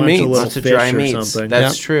of have a dried bunch meats. of little Lots of fish dry or meats. something.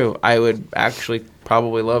 That's true. I would actually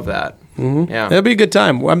probably love that. Mm-hmm. Yeah. That'd be a good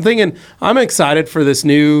time. I'm thinking. I'm excited for this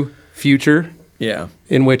new future Yeah.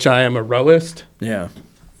 in which I am a rowist. Yeah.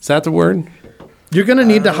 Is that the word? You're going to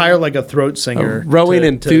need to hire like a throat singer. A rowing to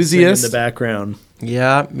enthusiast? sing in the background.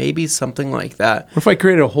 Yeah, maybe something like that. What if I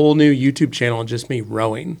created a whole new YouTube channel and just me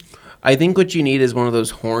rowing? I think what you need is one of those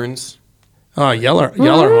horns. Oh, yeller horn.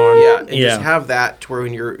 Yeah, and Yeah. just have that to where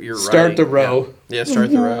when you're Start the riding, row. Yeah,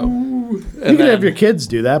 start the row. You could have your kids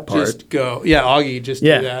do that part. Just go. Yeah, Augie, just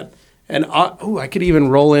Yeah. do that. And I could even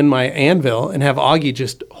roll in my anvil and have Augie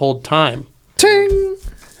just hold time. Ting!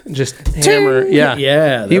 Just hammer. Yeah.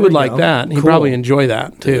 Yeah, He there would we like go. that. He'd Cool. probably enjoy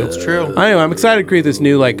that too. That's true. Anyway, I'm excited to create this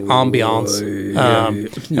new ambiance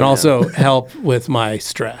and also help with my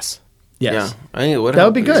stress. Yes. Yeah, I think it would. That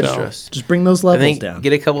would be help good. with stress. Just bring those I levels think down.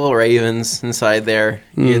 get a couple of ravens inside there,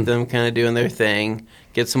 get them kind of doing their thing.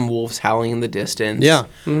 Get some wolves howling in the distance. Yeah.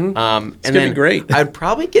 Mhm. And gonna be then great. I'd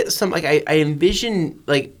probably get some I envision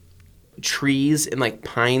trees and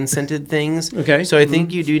pine scented things. Okay. So I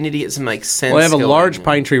think you do need to get some scents. Well, I have a going. large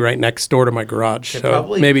pine tree right next door to my garage, so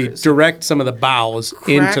probably maybe cr- direct some of the boughs Crack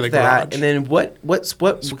into the that, garage. and then what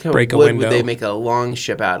kind break of a wood window. would they make a long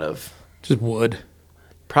ship out of? Just wood.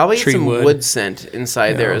 Probably get Tree some wood. wood scent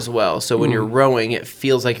inside there as well. So when you're rowing, it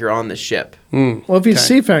feels like you're on the ship. Well, if he's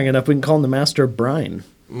seafaring enough, we can call him the master of brine.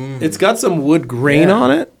 It's got some wood grain Yeah.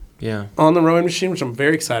 on it. Yeah. On the rowing machine, which I'm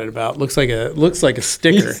very excited about. Looks like a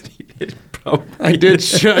sticker. I did.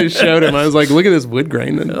 I showed him. I was like, "Look at this wood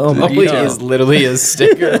grain." And Oh my Probably God. is literally a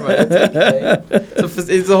sticker. But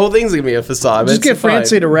it's the whole thing's gonna be a facade. Just It's get fine.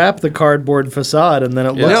 Fancy to wrap the cardboard facade, and then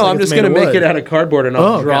it looks no, like I'm it's just made going to of make wood. it out of cardboard, and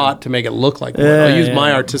I'll Oh, draw okay. it to make it look like wood. I'll use my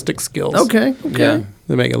yeah. artistic skills. Okay. Yeah.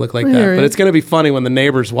 They make it look like that. But it's going to be funny when the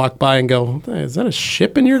neighbors walk by and go, hey, is that a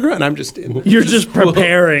ship in your ground? And I'm just... You're just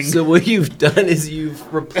preparing. So what you've done is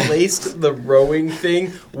you've replaced the rowing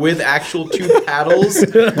thing with actual 2 paddles,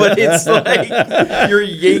 but it's like you're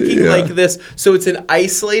yanking like this. So it's an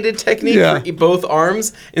isolated technique for both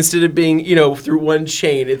arms instead of being, through one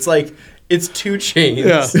chain. It's like... It's 2 chains.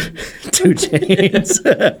 Yeah. 2 chains.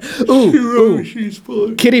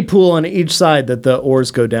 Ooh. Kiddie pool on each side that the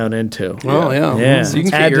oars go down into. Oh, yeah. Yeah. So you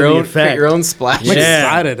can add create your own splash.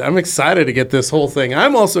 I'm excited to get this whole thing.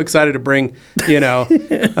 I'm also excited to bring, Scurvy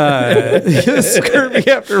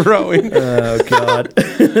after rowing. Oh, God.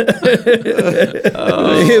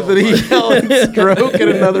 Anthony yelling stroke at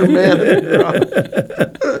another man.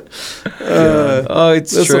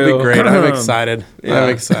 It's this true. This will be great. I'm excited. I'm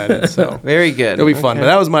excited. So very good. It'll be fun. But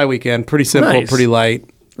that was my weekend. Pretty simple, pretty light.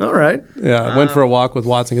 All right. Yeah, I went for a walk with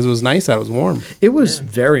Watson because it was nice out. It was warm. It was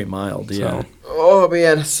very mild, yeah. Oh,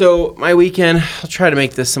 man. So my weekend, I'll try to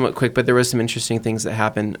make this somewhat quick, but there was some interesting things that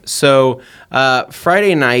happened. So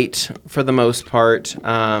Friday night, for the most part,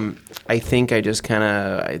 I think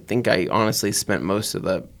I honestly spent most of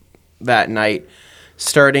that night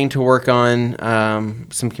starting to work on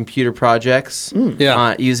some computer projects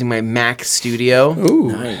using my Mac Studio. Ooh,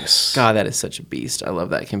 nice. God, that is such a beast. I love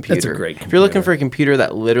that computer. That's a great computer. If you're looking for a computer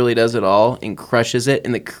that literally does it all and crushes it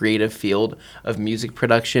in the creative field of music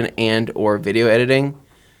production and or video editing,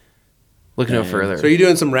 look no further. So are you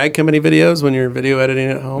doing some Rag Company videos when you're video editing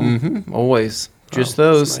at home? Mm-hmm. Always. Just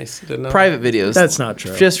those nice. Didn't know. Private videos. That's not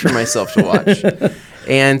true. Just for myself to watch.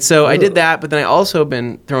 And so I did that, but then I also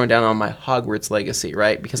been throwing down on my Hogwarts Legacy,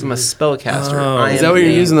 right? Because I'm a spellcaster. Is that what you're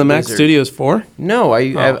using the Mac Studios for? No,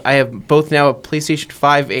 I have both now a PlayStation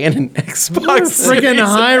 5 and an Xbox. Freaking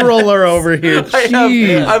high roller over here.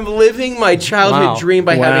 I'm living my childhood dream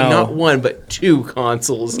by having not 1 but 2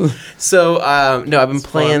 consoles. So no, I've been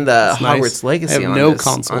playing the Hogwarts Legacy on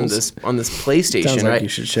this PlayStation. Sounds like right? You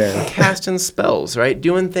should share. Casting spells, right?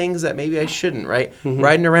 Doing things that maybe I shouldn't, right?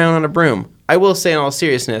 Riding around on a broom. I will say, in all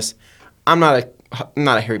seriousness, I'm not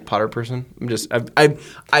a Harry Potter person. I've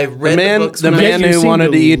read the books. The man who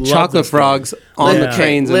wanted to eat chocolate frogs on the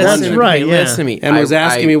trains. That's right. Listen to me. And was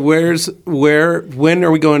asking me when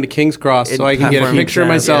are we going to King's Cross so I can get a picture of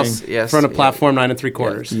myself in front of platform 9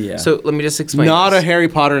 3/4. Yeah. So let me just explain. Not a Harry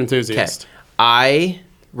Potter enthusiast. Okay. I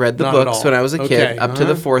read the books when I was a kid, up to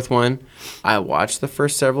the 4th one. I watched the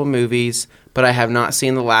first several movies, but I have not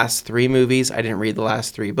seen the last 3 movies. I didn't read the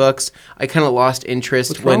last 3 books. I kind of lost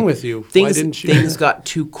interest. What's wrong with you? Why didn't you? Things got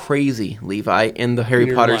too crazy, Levi, in the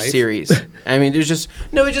Harry Potter series. I mean, it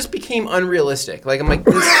just became unrealistic. Like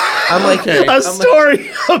A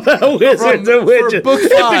story about wizards and witches. Book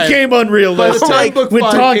 5, it became unrealistic with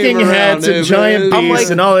talking heads and giant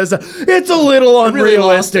beasts and all this stuff. It's a little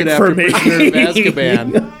unrealistic for me.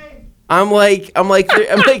 I'm like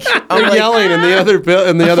They're yelling in the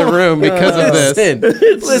other room because of this.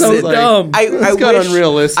 It's so dumb. It's got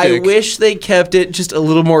unrealistic. I wish they kept it just a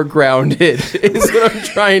little more grounded. Is what I'm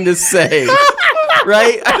trying to say.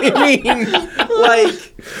 Right? I mean,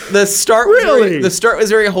 like the start was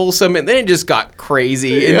very wholesome, and then it just got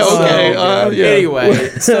crazy. And anyway,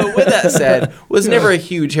 so with that said, was never a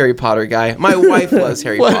huge Harry Potter guy. My wife loves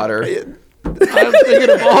Harry Potter. I'm thinking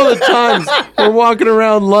of all the times we're walking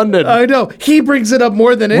around London. I know. He brings it up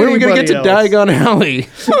more than anybody else. When are we going to get to Diagon Alley?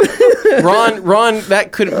 Ron,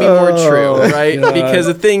 that couldn't be more true, right? God. Because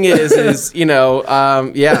the thing is, I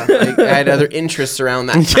had other interests around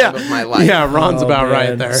that time of my life. Yeah, Ron's about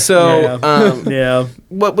right there. So,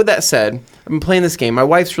 with that said, I've been playing this game. My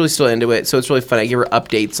wife's really still into it, so it's really fun. I give her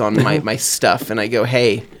updates on my stuff, and I go,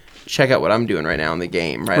 hey, check out what I'm doing right now in the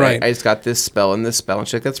game, right? I just got this spell and this spell, and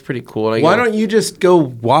she's like, that's pretty cool. And why don't you just go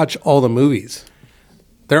watch all the movies?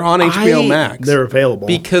 They're on HBO Max. They're available.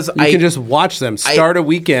 Because you can just watch them. Start a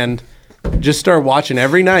weekend. Just start watching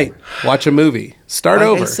every night. Watch a movie. Start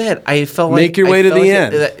over. I said, I felt like... Make your way to the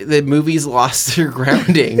end. The movies lost their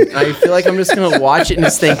grounding. I feel like I'm just going to watch it and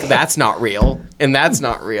just think, that's not real. And that's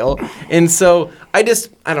not real. And so, I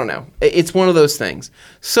don't know. It's one of those things.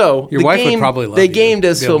 So, your wife would probably love the game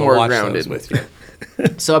does feel more grounded. With you.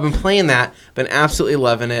 So I've been playing that, been absolutely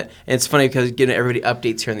loving it, and it's funny because getting everybody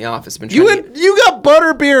updates here in the office. You got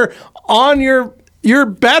butterbeer on your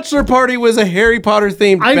bachelor party was a Harry Potter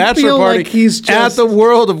themed bachelor party like he's just, at the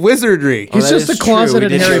World of Wizardry. He's just a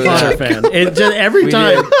closeted Harry Potter fan. Every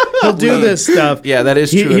time he'll do this stuff. Yeah, that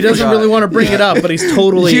is true. He doesn't really want to bring it up, but he's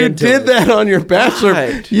totally into it. You did that on your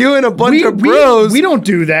bachelor. You and a bunch of bros. We don't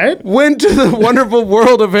do that. Went to the wonderful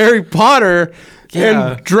world of Harry Potter.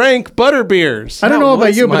 and drank butterbeers. I don't know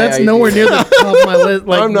about you, but that's nowhere near the top of my list.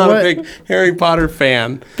 Like, I'm not a big Harry Potter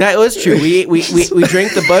fan. That was true. We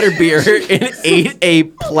drank the butterbeer and ate a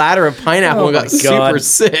platter of pineapple and got super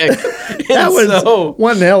sick. That was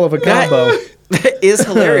one hell of a combo. That is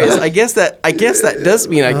hilarious. I guess that does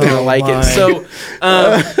mean I kind of like it. So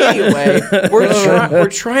anyway, we're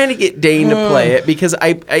trying to get Dane to play it because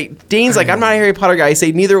Dane's like, I'm not a Harry Potter guy. I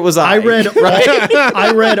say neither was I.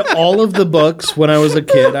 I read all of the books when I was a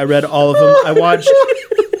kid. I read all of them. I watched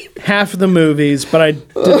half of the movies, but I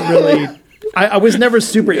didn't really. I was never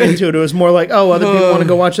super into it. It was more like, oh, other people want to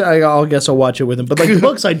go watch it. I guess I'll watch it with them. But like the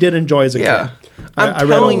books, I did enjoy as a kid. I'm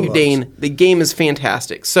telling you, Dane, the game is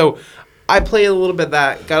fantastic. So I played a little bit of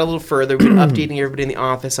that, got a little further. We're updating everybody in the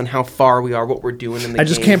office on how far we are, what we're doing in the game. I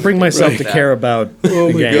just can't bring myself to care about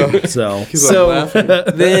the game. God. So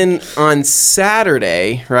then on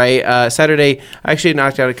Saturday, right? Saturday, I actually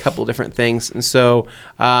knocked out a couple different things. And so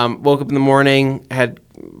woke up in the morning,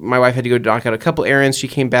 my wife had to go knock out a couple errands. She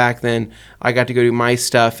came back. Then I got to go do my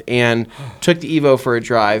stuff and took the Evo for a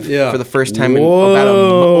drive for the first time in about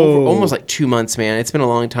almost like 2 months, man. It's been a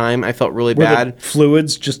long time. I felt really bad. The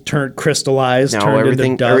fluids just turned crystallized, turned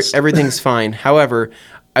into dust. Everything's fine. However,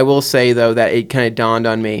 I will say, though, that it kind of dawned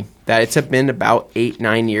on me that it's been about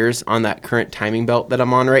 8-9 years on that current timing belt that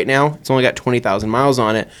I'm on right now. It's only got 20,000 miles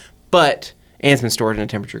on it, and it's been stored in a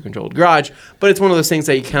temperature-controlled garage. But it's one of those things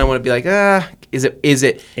that you kind of want to be like, is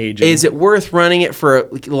it worth running it for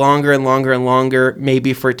longer and longer and longer?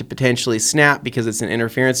 Maybe for it to potentially snap because it's an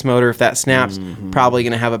interference motor. If that snaps, probably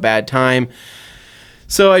going to have a bad time.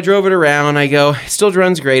 So I drove it around. I go, it still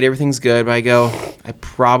runs great. Everything's good. But I go, I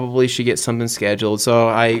probably should get something scheduled. So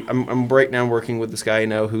I'm right now working with this guy I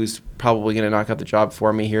know who's probably going to knock out the job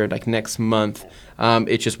for me here like next month.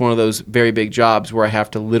 It's just one of those very big jobs where I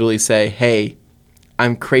have to literally say, hey,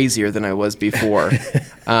 I'm crazier than I was before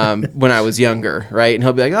when I was younger, right? And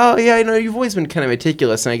he'll be like, oh, yeah, I know you've always been kind of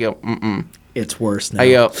meticulous. And I go, it's worse now.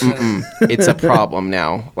 I go, it's a problem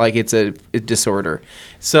now. Like it's a disorder.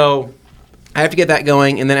 So I have to get that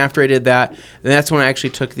going, and then after I did that, then that's when I actually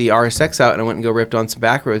took the RSX out and I went and ripped on some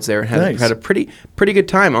back roads there and had a pretty good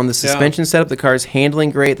time on the suspension setup. The car's handling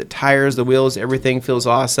great, the tires, the wheels, everything feels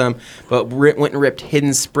awesome. But went and ripped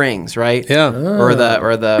hidden springs, right? Yeah, or the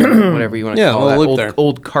whatever you want to call that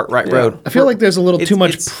old Cartwright road. I feel like there's a little too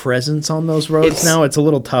much presence on those roads now. It's a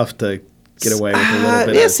little tough to get away with a little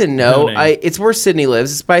bit. Yes and no. It's where Sydney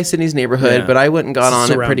lives. It's by Sydney's neighborhood, but I went and got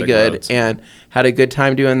on it pretty good and had a good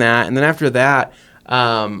time doing that. And then after that,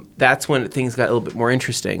 that's when things got a little bit more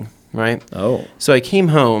interesting, right? Oh. So I came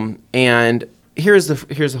home, and here's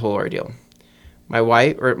the whole ordeal. My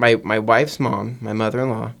wife's mom, my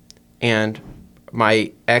mother-in-law, and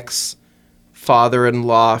my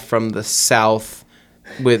ex-father-in-law from the South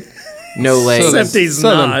with no legs. Except he's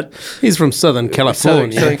not. He's from Southern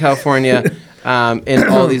California. Southern California, and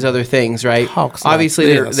all these other things, right?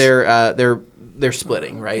 Obviously, they're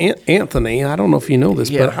splitting, right? Anthony, I don't know if you know this,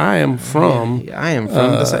 but I am from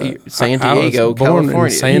San Diego, California.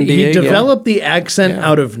 San Diego. He developed the accent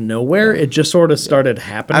out of nowhere. It just sort of started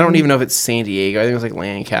happening. I don't even know if it's San Diego. I think it was like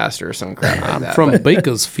Lancaster or some crap like that. From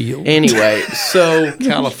Bakersfield. Anyway, so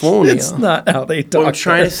California. It's not how they talk. What I'm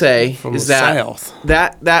trying to say is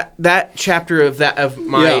that chapter of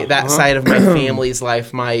that side of my family's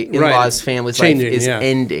life, my in-laws' family's life is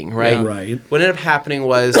ending, right? Yeah. Right. What ended up happening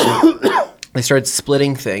was they started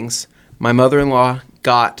splitting things. My mother-in-law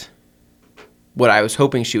got what I was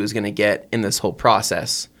hoping she was going to get in this whole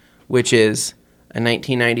process, which is a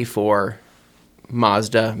 1994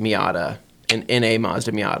 Mazda Miata, an NA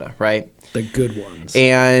Mazda Miata, right? The good ones.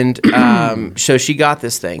 And so she got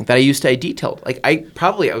this thing that I detailed. Like I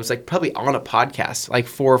was probably on a podcast like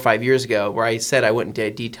 4 or 5 years ago where I said I went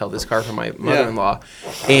and detailed this car for my mother-in-law,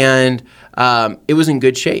 and it was in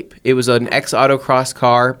good shape. It was an ex-autocross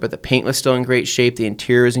car, but the paint was still in great shape. The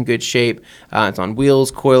interior is in good shape. It's on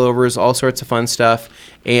wheels, coilovers, all sorts of fun stuff.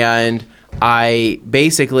 And I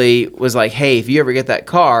basically was like, hey, if you ever get that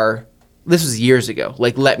car, this was years ago,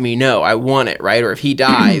 like, let me know. I want it, right? Or if he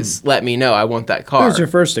dies, let me know. I want that car. That was your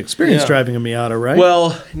first experience driving a Miata, right?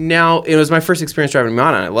 Well, now it was my first experience driving a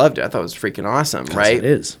Miata, and I loved it. I thought it was freaking awesome, right? It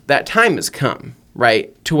is. That time has come,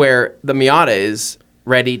 right, to where the Miata is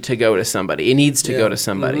ready to go to somebody. It needs to go to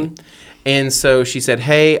somebody. Mm-hmm. And so she said,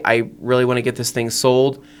 hey, I really want to get this thing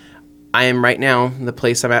sold. I am right now in the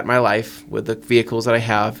place I'm at in my life with the vehicles that I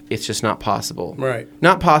have. It's just not possible. Right.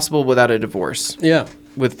 Not possible without a divorce. Yeah.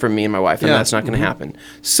 From me and my wife, and that's not going to happen.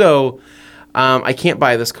 So I can't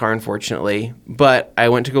buy this car, unfortunately, but I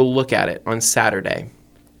went to go look at it on Saturday.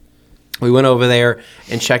 We went over there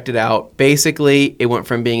and checked it out. Basically, it went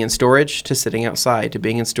from being in storage to sitting outside, to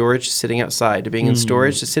being in storage to sitting outside, to being in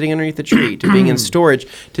storage to sitting underneath a tree, to being in storage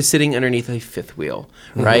to sitting underneath a fifth wheel,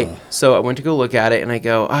 right? So I went to go look at it, and I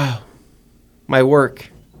go, oh, my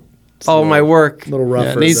work. My work. A little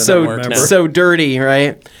rougher. Yeah, so dirty,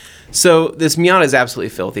 right? So this Miata is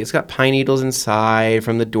absolutely filthy. It's got pine needles inside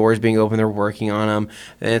from the doors being open. They're working on them.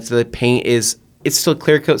 And the paint is... It's still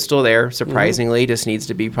clear coat, still there. Surprisingly, just needs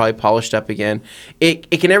to be probably polished up again.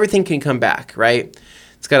 Everything can come back, right?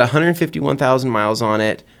 It's got 151,000 miles on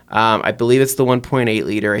it. I believe it's the 1.8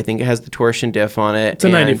 liter. I think it has the torsion diff on it. It's a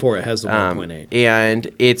 94. It has the 1.8. And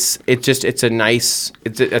it's a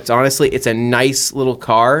nice little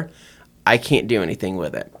car. I can't do anything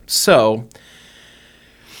with it. So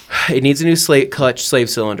it needs a new clutch slave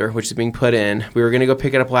cylinder, which is being put in. We were going to go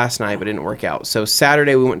pick it up last night, but it didn't work out. So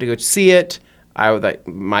Saturday we went to go see it.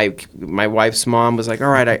 My wife's mom was like, all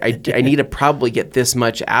right, I need to probably get this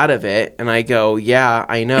much out of it. And I go, yeah,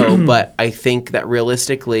 I know, but I think that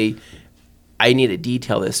realistically, I need to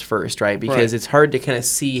detail this first, right? Because it's hard to kind of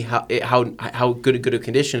see how good a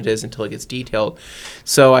condition it is until it gets detailed.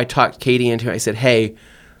 So I talked Katie into it. I said, hey,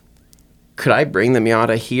 could I bring the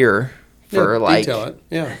Miata here for detail it.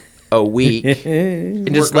 Yeah. a week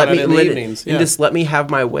and just let me have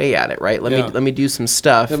my way at it, right? Let me do some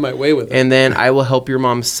stuff. Have my way with it. And then I will help your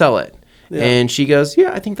mom sell it. Yeah. And she goes,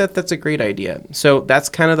 yeah, I think that's a great idea. So that's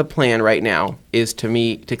kind of the plan right now, is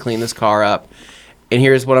to clean this car up. And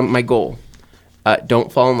here's what my goal.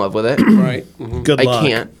 Don't fall in love with it. Right. Mm-hmm. Good luck.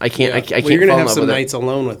 I can't. Well, you're going to have some nights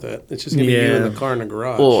alone with it. It's just going to be you in the car in the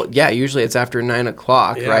garage. Well, yeah, usually it's after 9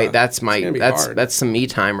 o'clock, right? That's some me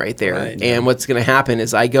time right there. Right. And what's going to happen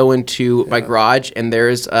is I go into my garage, and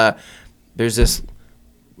there's this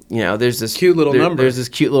cute little number. There's this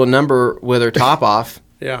cute little number with her top off.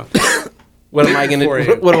 Yeah. What am I going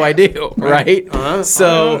to what do I do, right? Uh-huh.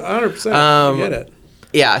 So 100%. I get it.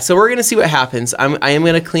 Yeah, so we're gonna see what happens. I am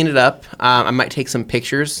gonna clean it up. I might take some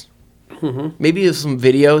pictures, maybe some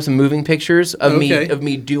videos, some moving pictures of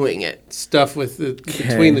me doing it. Stuff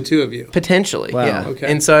between the two of you, potentially. Wow. Yeah.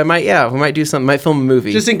 Okay. And so we might do something. Might film a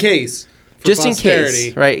movie, just in case. In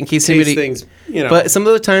case, right? In case anybody. Things, But some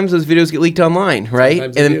of the times those videos get leaked online, right?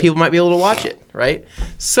 Sometimes and then people might be able to watch it, right?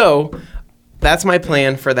 So that's my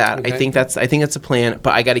plan for that. Okay. I think that's a plan,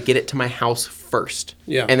 but I got to get it to my house first.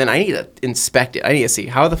 Yeah. And then I need to inspect it. I need to see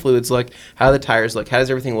how the fluids look, how the tires look, how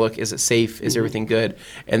does everything look, is it safe, is everything good,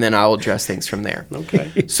 and then I'll address things from there.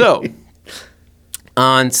 Okay. So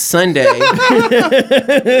on Sunday,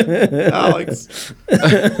 Alex.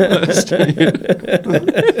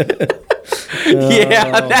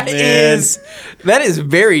 That is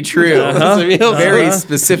very true. Very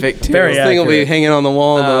specific too. This thing will be hanging on the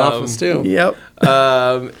wall in the office too. Yep.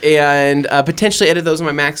 And potentially edit those in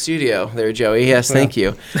my Mac Studio there, Joey. Yes, thank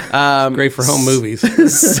you. Great for home movies.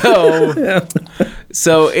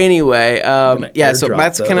 So anyway, so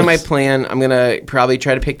that's kind of my plan. I'm gonna probably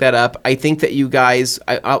try to pick that up. I think that you guys,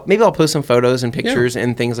 I'll post some photos and pictures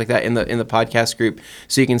and things like that in the podcast group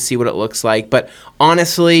so you can see what it looks like. But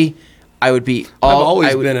honestly, I've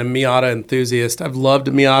always been a Miata enthusiast. I've loved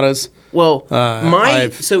Miatas. Well,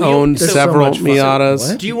 I've owned several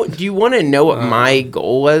Miatas. Do you want to know what my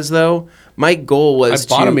goal was though? My goal was I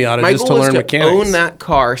bought a Miata just to learn mechanics. Own that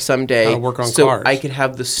car someday, work on so cars. I could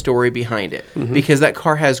have the story behind it, because that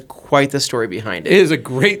car has quite the story behind it. It is a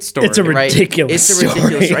great story. It's a ridiculous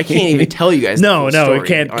story. I can't even tell you guys. No, it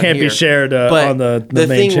can't be shared on the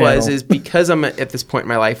main channel. The thing was because I'm at this point in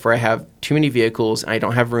my life where I have too many vehicles and I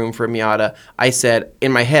don't have room for a Miata. I said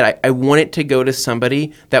in my head, I want it to go to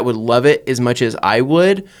somebody that would love it as much as I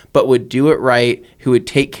would, but would do it right, who would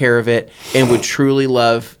take care of it, and would truly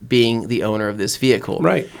love being the owner of this vehicle.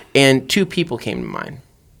 Right. And two people came to mind.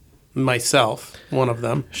 Myself, one of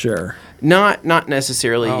them. Sure. Not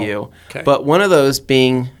necessarily you, but one of those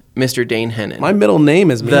being Mr. Dane Hennon. My middle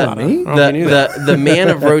name is Miata. The man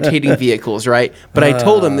of rotating vehicles, right? But I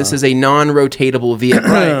told him this is a non-rotatable vehicle.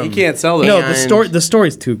 Right. You can't sell this. No, the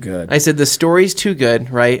story's too good. I said the story's too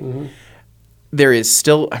good, right? Mm-hmm. There is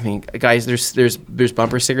still, guys, there's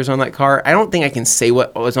bumper stickers on that car. I don't think I can say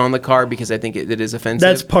what was on the car because I think it is offensive.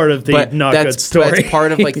 That's part of the good story. That's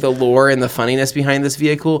part of the lore and the funniness behind this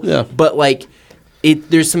vehicle. Yeah. But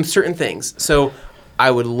there's some certain things. So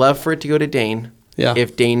I would love for it to go to Dane. Yeah.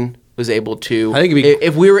 If Dane was able to, I think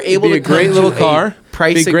if we were able to be a great little car,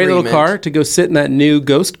 price be a great little agreement. car to go sit in that new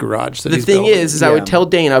Ghost garage. That The he's thing building. is I would tell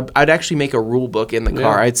Dane, I'd actually make a rule book in the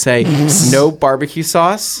car. I'd say no barbecue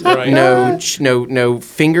sauce, no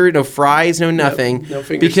fries, no nothing. No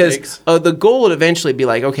finger because steaks. The goal would eventually be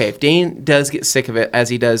like, okay, if Dane does get sick of it, as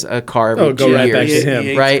he does a car every 2 go right years, back to He him.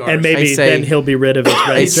 hates right? cars. And maybe I say- then he'll be rid of his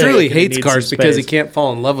red He steak truly and hates needs cars some because he space. can't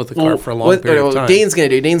fall in love with the car for a long What period of time. Dane's gonna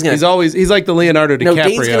do? Dane's gonna. He's like the Leonardo DiCaprio. No,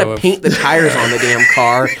 Dane's gonna of- paint the tires on the damn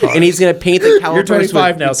car, and he's gonna paint the calipers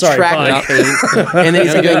 25 with now, sorry, track fine. paint, and then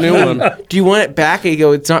he's Gotta gonna get a new go, one. "Hey, do you want it back?" And you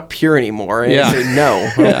go, "It's not pure anymore." And Yeah. I say, "No,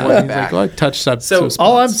 I don't want it He's back." like, well, I touched up. So, some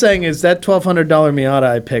All I'm spots. saying is that $1,200 Miata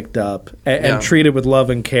I picked up and Yeah. treated with love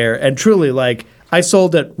and care, and truly, like, I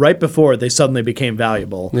sold it right before they suddenly became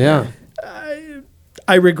valuable. Yeah.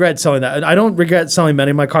 I regret selling that. I don't regret selling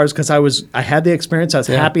many of my cars because I had the experience. I was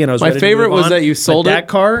happy, and I was My ready to favorite move was on. that you sold But it. that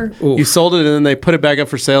car. Oof. You sold it and then they put it back up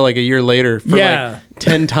for sale like a year later for Yeah. like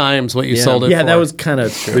 10 times what you sold it for. Yeah, that was kind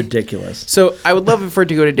of ridiculous. So I would love for it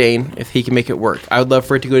to go to Dane if he can make it work. I would love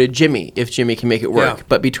for it to go to Jimmy if Jimmy can make it work. Yeah.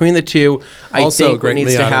 But between the two, I Also a think what great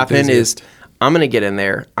needs to Miata happen enthusiast. is I'm going to get in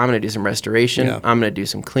there. I'm going to do some restoration. Yeah. I'm going to do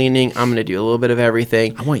some cleaning. I'm going to do a little bit of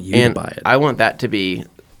everything. I want you to and buy it. I want that to be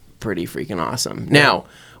pretty freaking awesome. Now,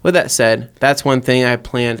 with that said, that's one thing I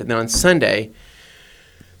planned. And then on Sunday,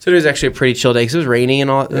 so it was actually a pretty chill day because it was raining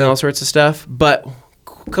and all sorts of stuff. But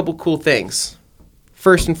a couple cool things.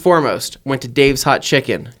 First and foremost, went to Dave's Hot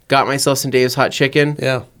Chicken. Got myself some Dave's Hot Chicken.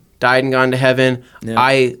 Yeah. Died and gone to heaven.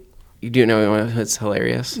 Yeah. You do know it's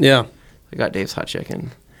hilarious. Yeah. I got Dave's Hot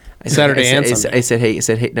Chicken. Saturday and Sunday. I said,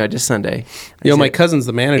 hey, no, just Sunday. My cousin's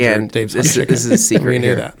the manager and at Dave's this, Hot Chicken. this is a secret We knew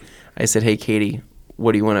here. that. I said, hey, Katie,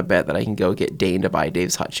 what do you want to bet that I can go get Dane to buy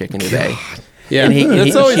Dave's Hot Chicken today? Yeah. And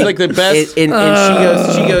That's always like the best. And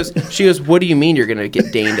she goes, what do you mean you're going to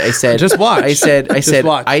get Dane? I said, Just watch. I said, Just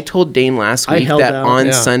watch. I told Dane last I week held that out. on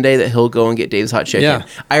Yeah. Sunday that he'll go and get Dave's Hot Chicken. Yeah.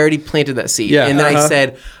 I already planted that seed. Yeah. And then I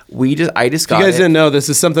said, I just got You guys it. didn't know this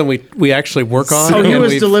is something we actually work on. Oh, he and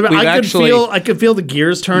was delivering. we've I could feel the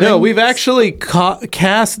gears turning. No, we've actually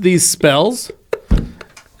cast these spells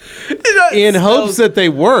in hopes that they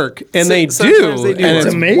work, and they do. Sometimes they do And work. it's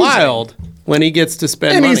It's amazing. wild when he gets to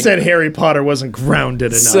spend And money. he said Harry Potter wasn't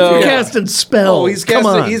grounded enough. So- You're Yeah. casting spells. "Oh, he's Come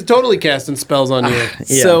casting. on. He's totally casting spells on you."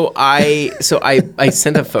 Yeah. So I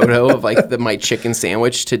sent a photo of like my chicken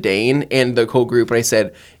sandwich to Dane and the whole group, and I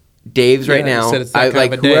said, Dave's right Yeah, you now. said it's that I kind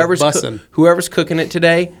like of a day, bussin'. whoever's cooking it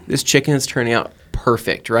today. This chicken is turning out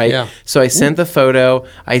perfect, right? Yeah. So I sent the photo.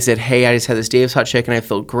 I said, hey, I just had this Dave's Hot Chicken. I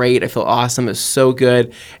feel great. I feel awesome. It's so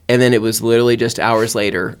good. And then it was literally just hours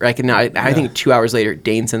later. I think 2 hours later,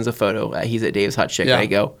 Dane sends a photo. He's at Dave's Hot Chicken. Yeah. I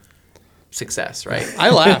go, success, right?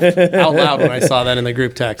 I laughed out loud when I saw that in the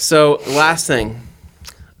group text. So last thing,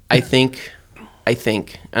 I think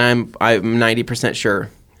I'm 90% sure.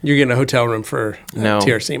 You're getting a hotel room for No.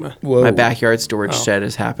 TRC. Whoa. My backyard storage shed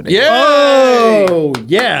is happening. Yeah. Oh,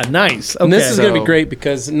 yeah, nice. Okay. And this is going to So- be great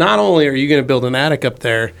because not only are you going to build an attic up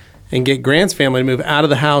there and get Grant's family to move out of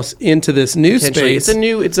the house into this new Potentially. space.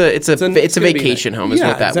 It's a gonna be vacation home is yeah,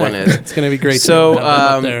 what that exactly. one is. It's going to be great. So, to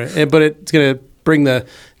have them up there. But it's going to bring they're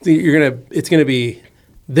going to be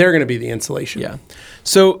the insulation. Yeah.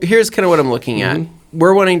 So here's kind of what I'm looking at. Mm-hmm.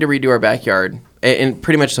 We're wanting to redo our backyard, and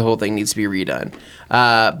pretty much the whole thing needs to be redone.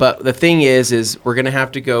 But the thing is we're going to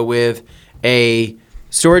have to go with a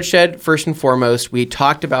storage shed first and foremost. We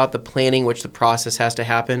talked about the planning, which the process has to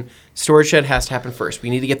happen. Storage shed has to happen first. We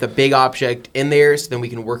need to get the big object in there so then we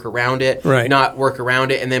can work around it, Right. not work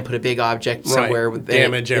around it and then put a big object somewhere with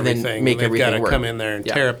damage it, and everything. then make They've got everything to work. come in there and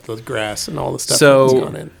Yeah. tear up the grass and all the stuff So- that's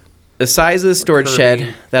gone in. The size of the storage Curving.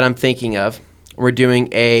 shed that I'm thinking of, we're doing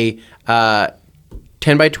a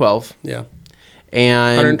 10 by 12. Yeah.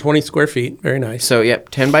 And 120 square feet. Very nice. so, yep,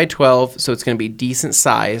 10 by 12. So it's going to be decent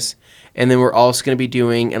size. And then we're also going to be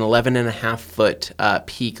doing an 11.5 foot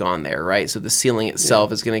peak on there, right? So the ceiling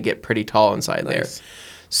itself is going to get pretty tall inside there.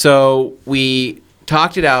 So we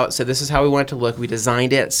talked it out. So this is how we want it to look. We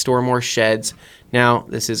designed it, store more sheds. Now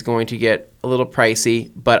this is going to get a little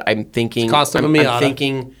pricey, but I'm thinking Cost of a I'm Miata.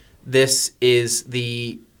 thinking this is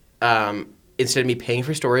the instead of me paying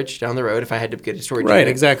for storage down the road if I had to get a storage Right, unit,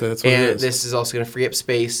 exactly. That's what it and is. this is also going to free up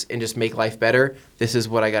space and just make life better. This is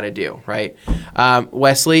what I got to do, right?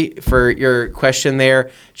 Wesley, for your question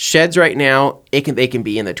there, sheds right now they can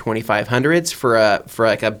be in the 2,500s for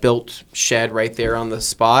like a built shed right there on the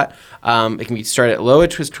spot. It can be started at low,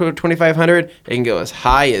 which was 2,500. It can go as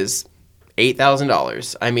high as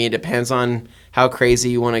 $8,000. I mean, it depends on how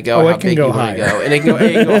crazy you want to go, Oh, how it can big go you want to higher. go, and it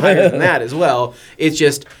can go higher than that as well. It's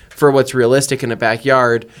just for what's realistic in a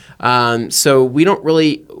backyard. So we don't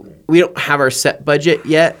really. we don't have our set budget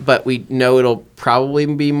yet, but we know it'll probably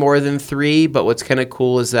be more than 3. But what's kind of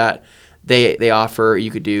cool is that they offer, you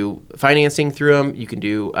could do financing through them. You can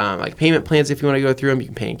do like payment plans if you want to go through them. You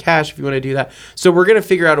can pay in cash if you want to do that. So we're going to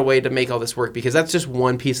figure out a way to make all this work, because that's just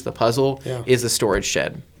one piece of the puzzle is the storage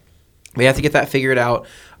shed. We have to get that figured out.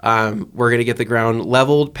 We're going to get the ground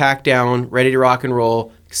leveled, packed down, ready to rock and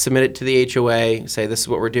roll, submit it to the HOA, say this is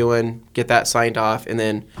what we're doing, get that signed off, and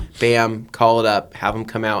then bam, call it up, have them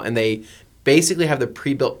come out. And they basically have the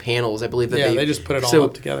pre-built panels. I believe that they just put it all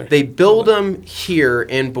up together. They build them here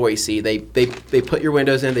in Boise. They put your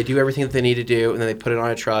windows in, they do everything that they need to do, and then they put it on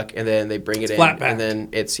a truck, and then they bring it in. Flat packed. And then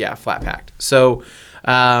it's, flat packed. So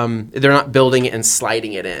they're not building it and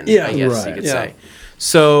sliding it in, I guess you could say.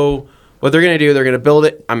 So what they're going to do, they're going to build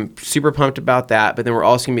it. I'm super pumped about that. But then we're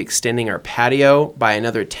also going to be extending our patio by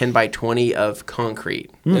another 10 by 20 of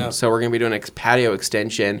concrete. So we're going to be doing a patio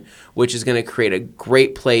extension, which is going to create a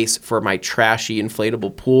great place for my trashy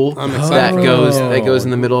inflatable pool that goes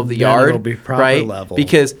in the middle of the yard. It'll be proper level.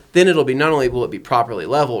 Because then it'll be, not only will it be properly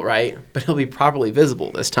level, right, but it'll be properly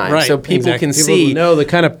visible this time. Right. So people can people see. know the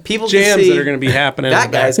kind of People jams can see that are going to be happening.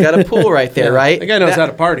 That guy's got a pool right there, right? That guy knows how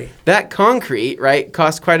to party. That concrete, right,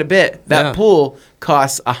 costs quite a bit. That pool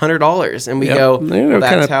costs $100, and we go,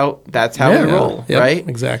 that's how we roll, right?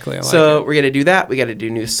 Exactly. So we're gonna do that. We got to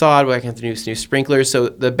do new sod. We got to do new sprinklers. So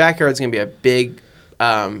the backyard's gonna be a big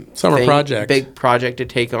summer project, big project to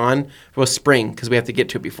take on. Well, spring, because we have to get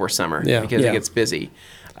to it before summer because it gets busy.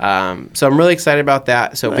 So I'm really excited about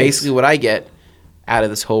that. So basically, what I get out of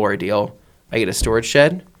this whole ordeal, I get a storage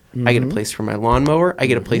shed. I get a place for my lawnmower. I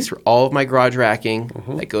get a place for all of my garage racking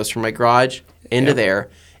that goes from my garage into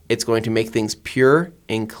there. It's going to make things pure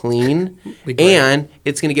and clean, and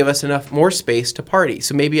it's going to give us enough more space to party.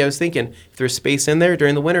 So maybe I was thinking, if there's space in there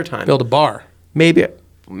during the wintertime, build a bar. Maybe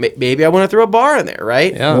I want to throw a bar in there,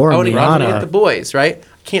 right? Yeah. Or I want to get the boys, right?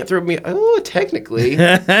 Can't throw me. Oh, technically,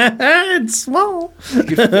 it's small. You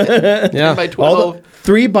could fit 10 by 12.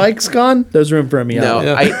 3 bikes gone? There's room for a Miata.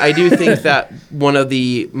 No, I do think that one of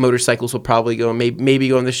the motorcycles will probably go, maybe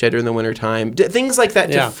go in the shed during the wintertime. Things like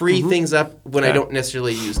that to free things up when I don't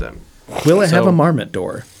necessarily use them. Will it have a marmot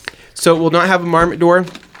door? So it will not have a marmot door.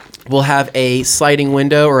 We'll have a sliding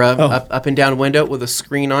window or a up and down window with a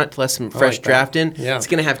screen on it to let some fresh draft in. Yeah. It's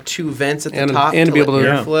going to have 2 vents at the top and to be able to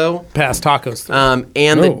airflow. Pass tacos through.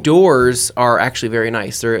 And the doors are actually very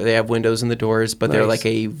nice. They have windows in the doors, but they're like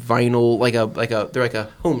a vinyl, they're like a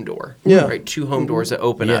home door. Yeah. Right, 2 home doors that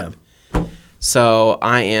open up. So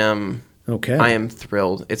I am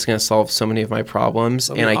thrilled. It's going to solve so many of my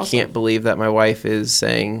problems, and I can't believe that my wife is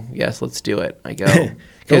saying, yes, let's do it. I go,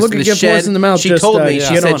 look at Gift Horse in the mouth. She told me,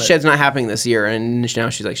 she said, shed's not happening this year, and now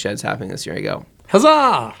she's like, shed's happening this year. I go,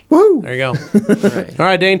 huzzah! Woo! There you go. All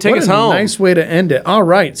right, Dane, take us home. Nice way to end it. All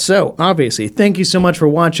right, so obviously, thank you so much for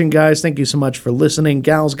watching, guys. Thank you so much for listening,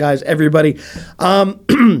 gals, guys, everybody.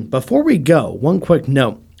 Before we go, one quick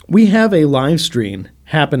note. We have a live stream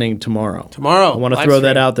happening tomorrow. I want to throw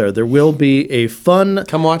that out there. There will be a fun,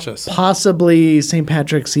 come watch us, possibly St.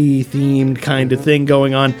 Patrick's Eve themed kind of thing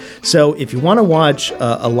going on. So if you want to watch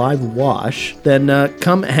a live wash, then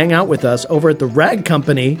come hang out with us over at the Rag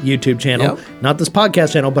Company YouTube channel. Not this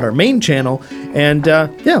podcast channel, but our main channel. And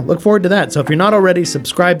look forward to that. So if you're not already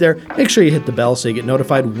subscribed there, make sure you hit the bell so you get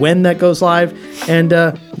notified when that goes live. And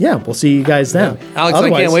we'll see you guys then. Alex, I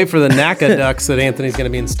can't wait for the NACA ducts that Anthony's going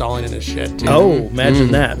to be installing in his shed too. Oh, imagine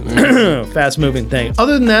that. Fast moving thing.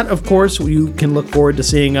 Other than that, of course, you can look forward to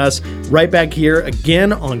seeing us right back here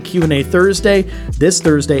again on Q&A Thursday, this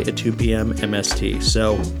Thursday at 2 p.m. MST.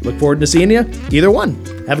 So look forward to seeing you either one.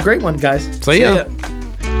 Have a great one, guys. See ya.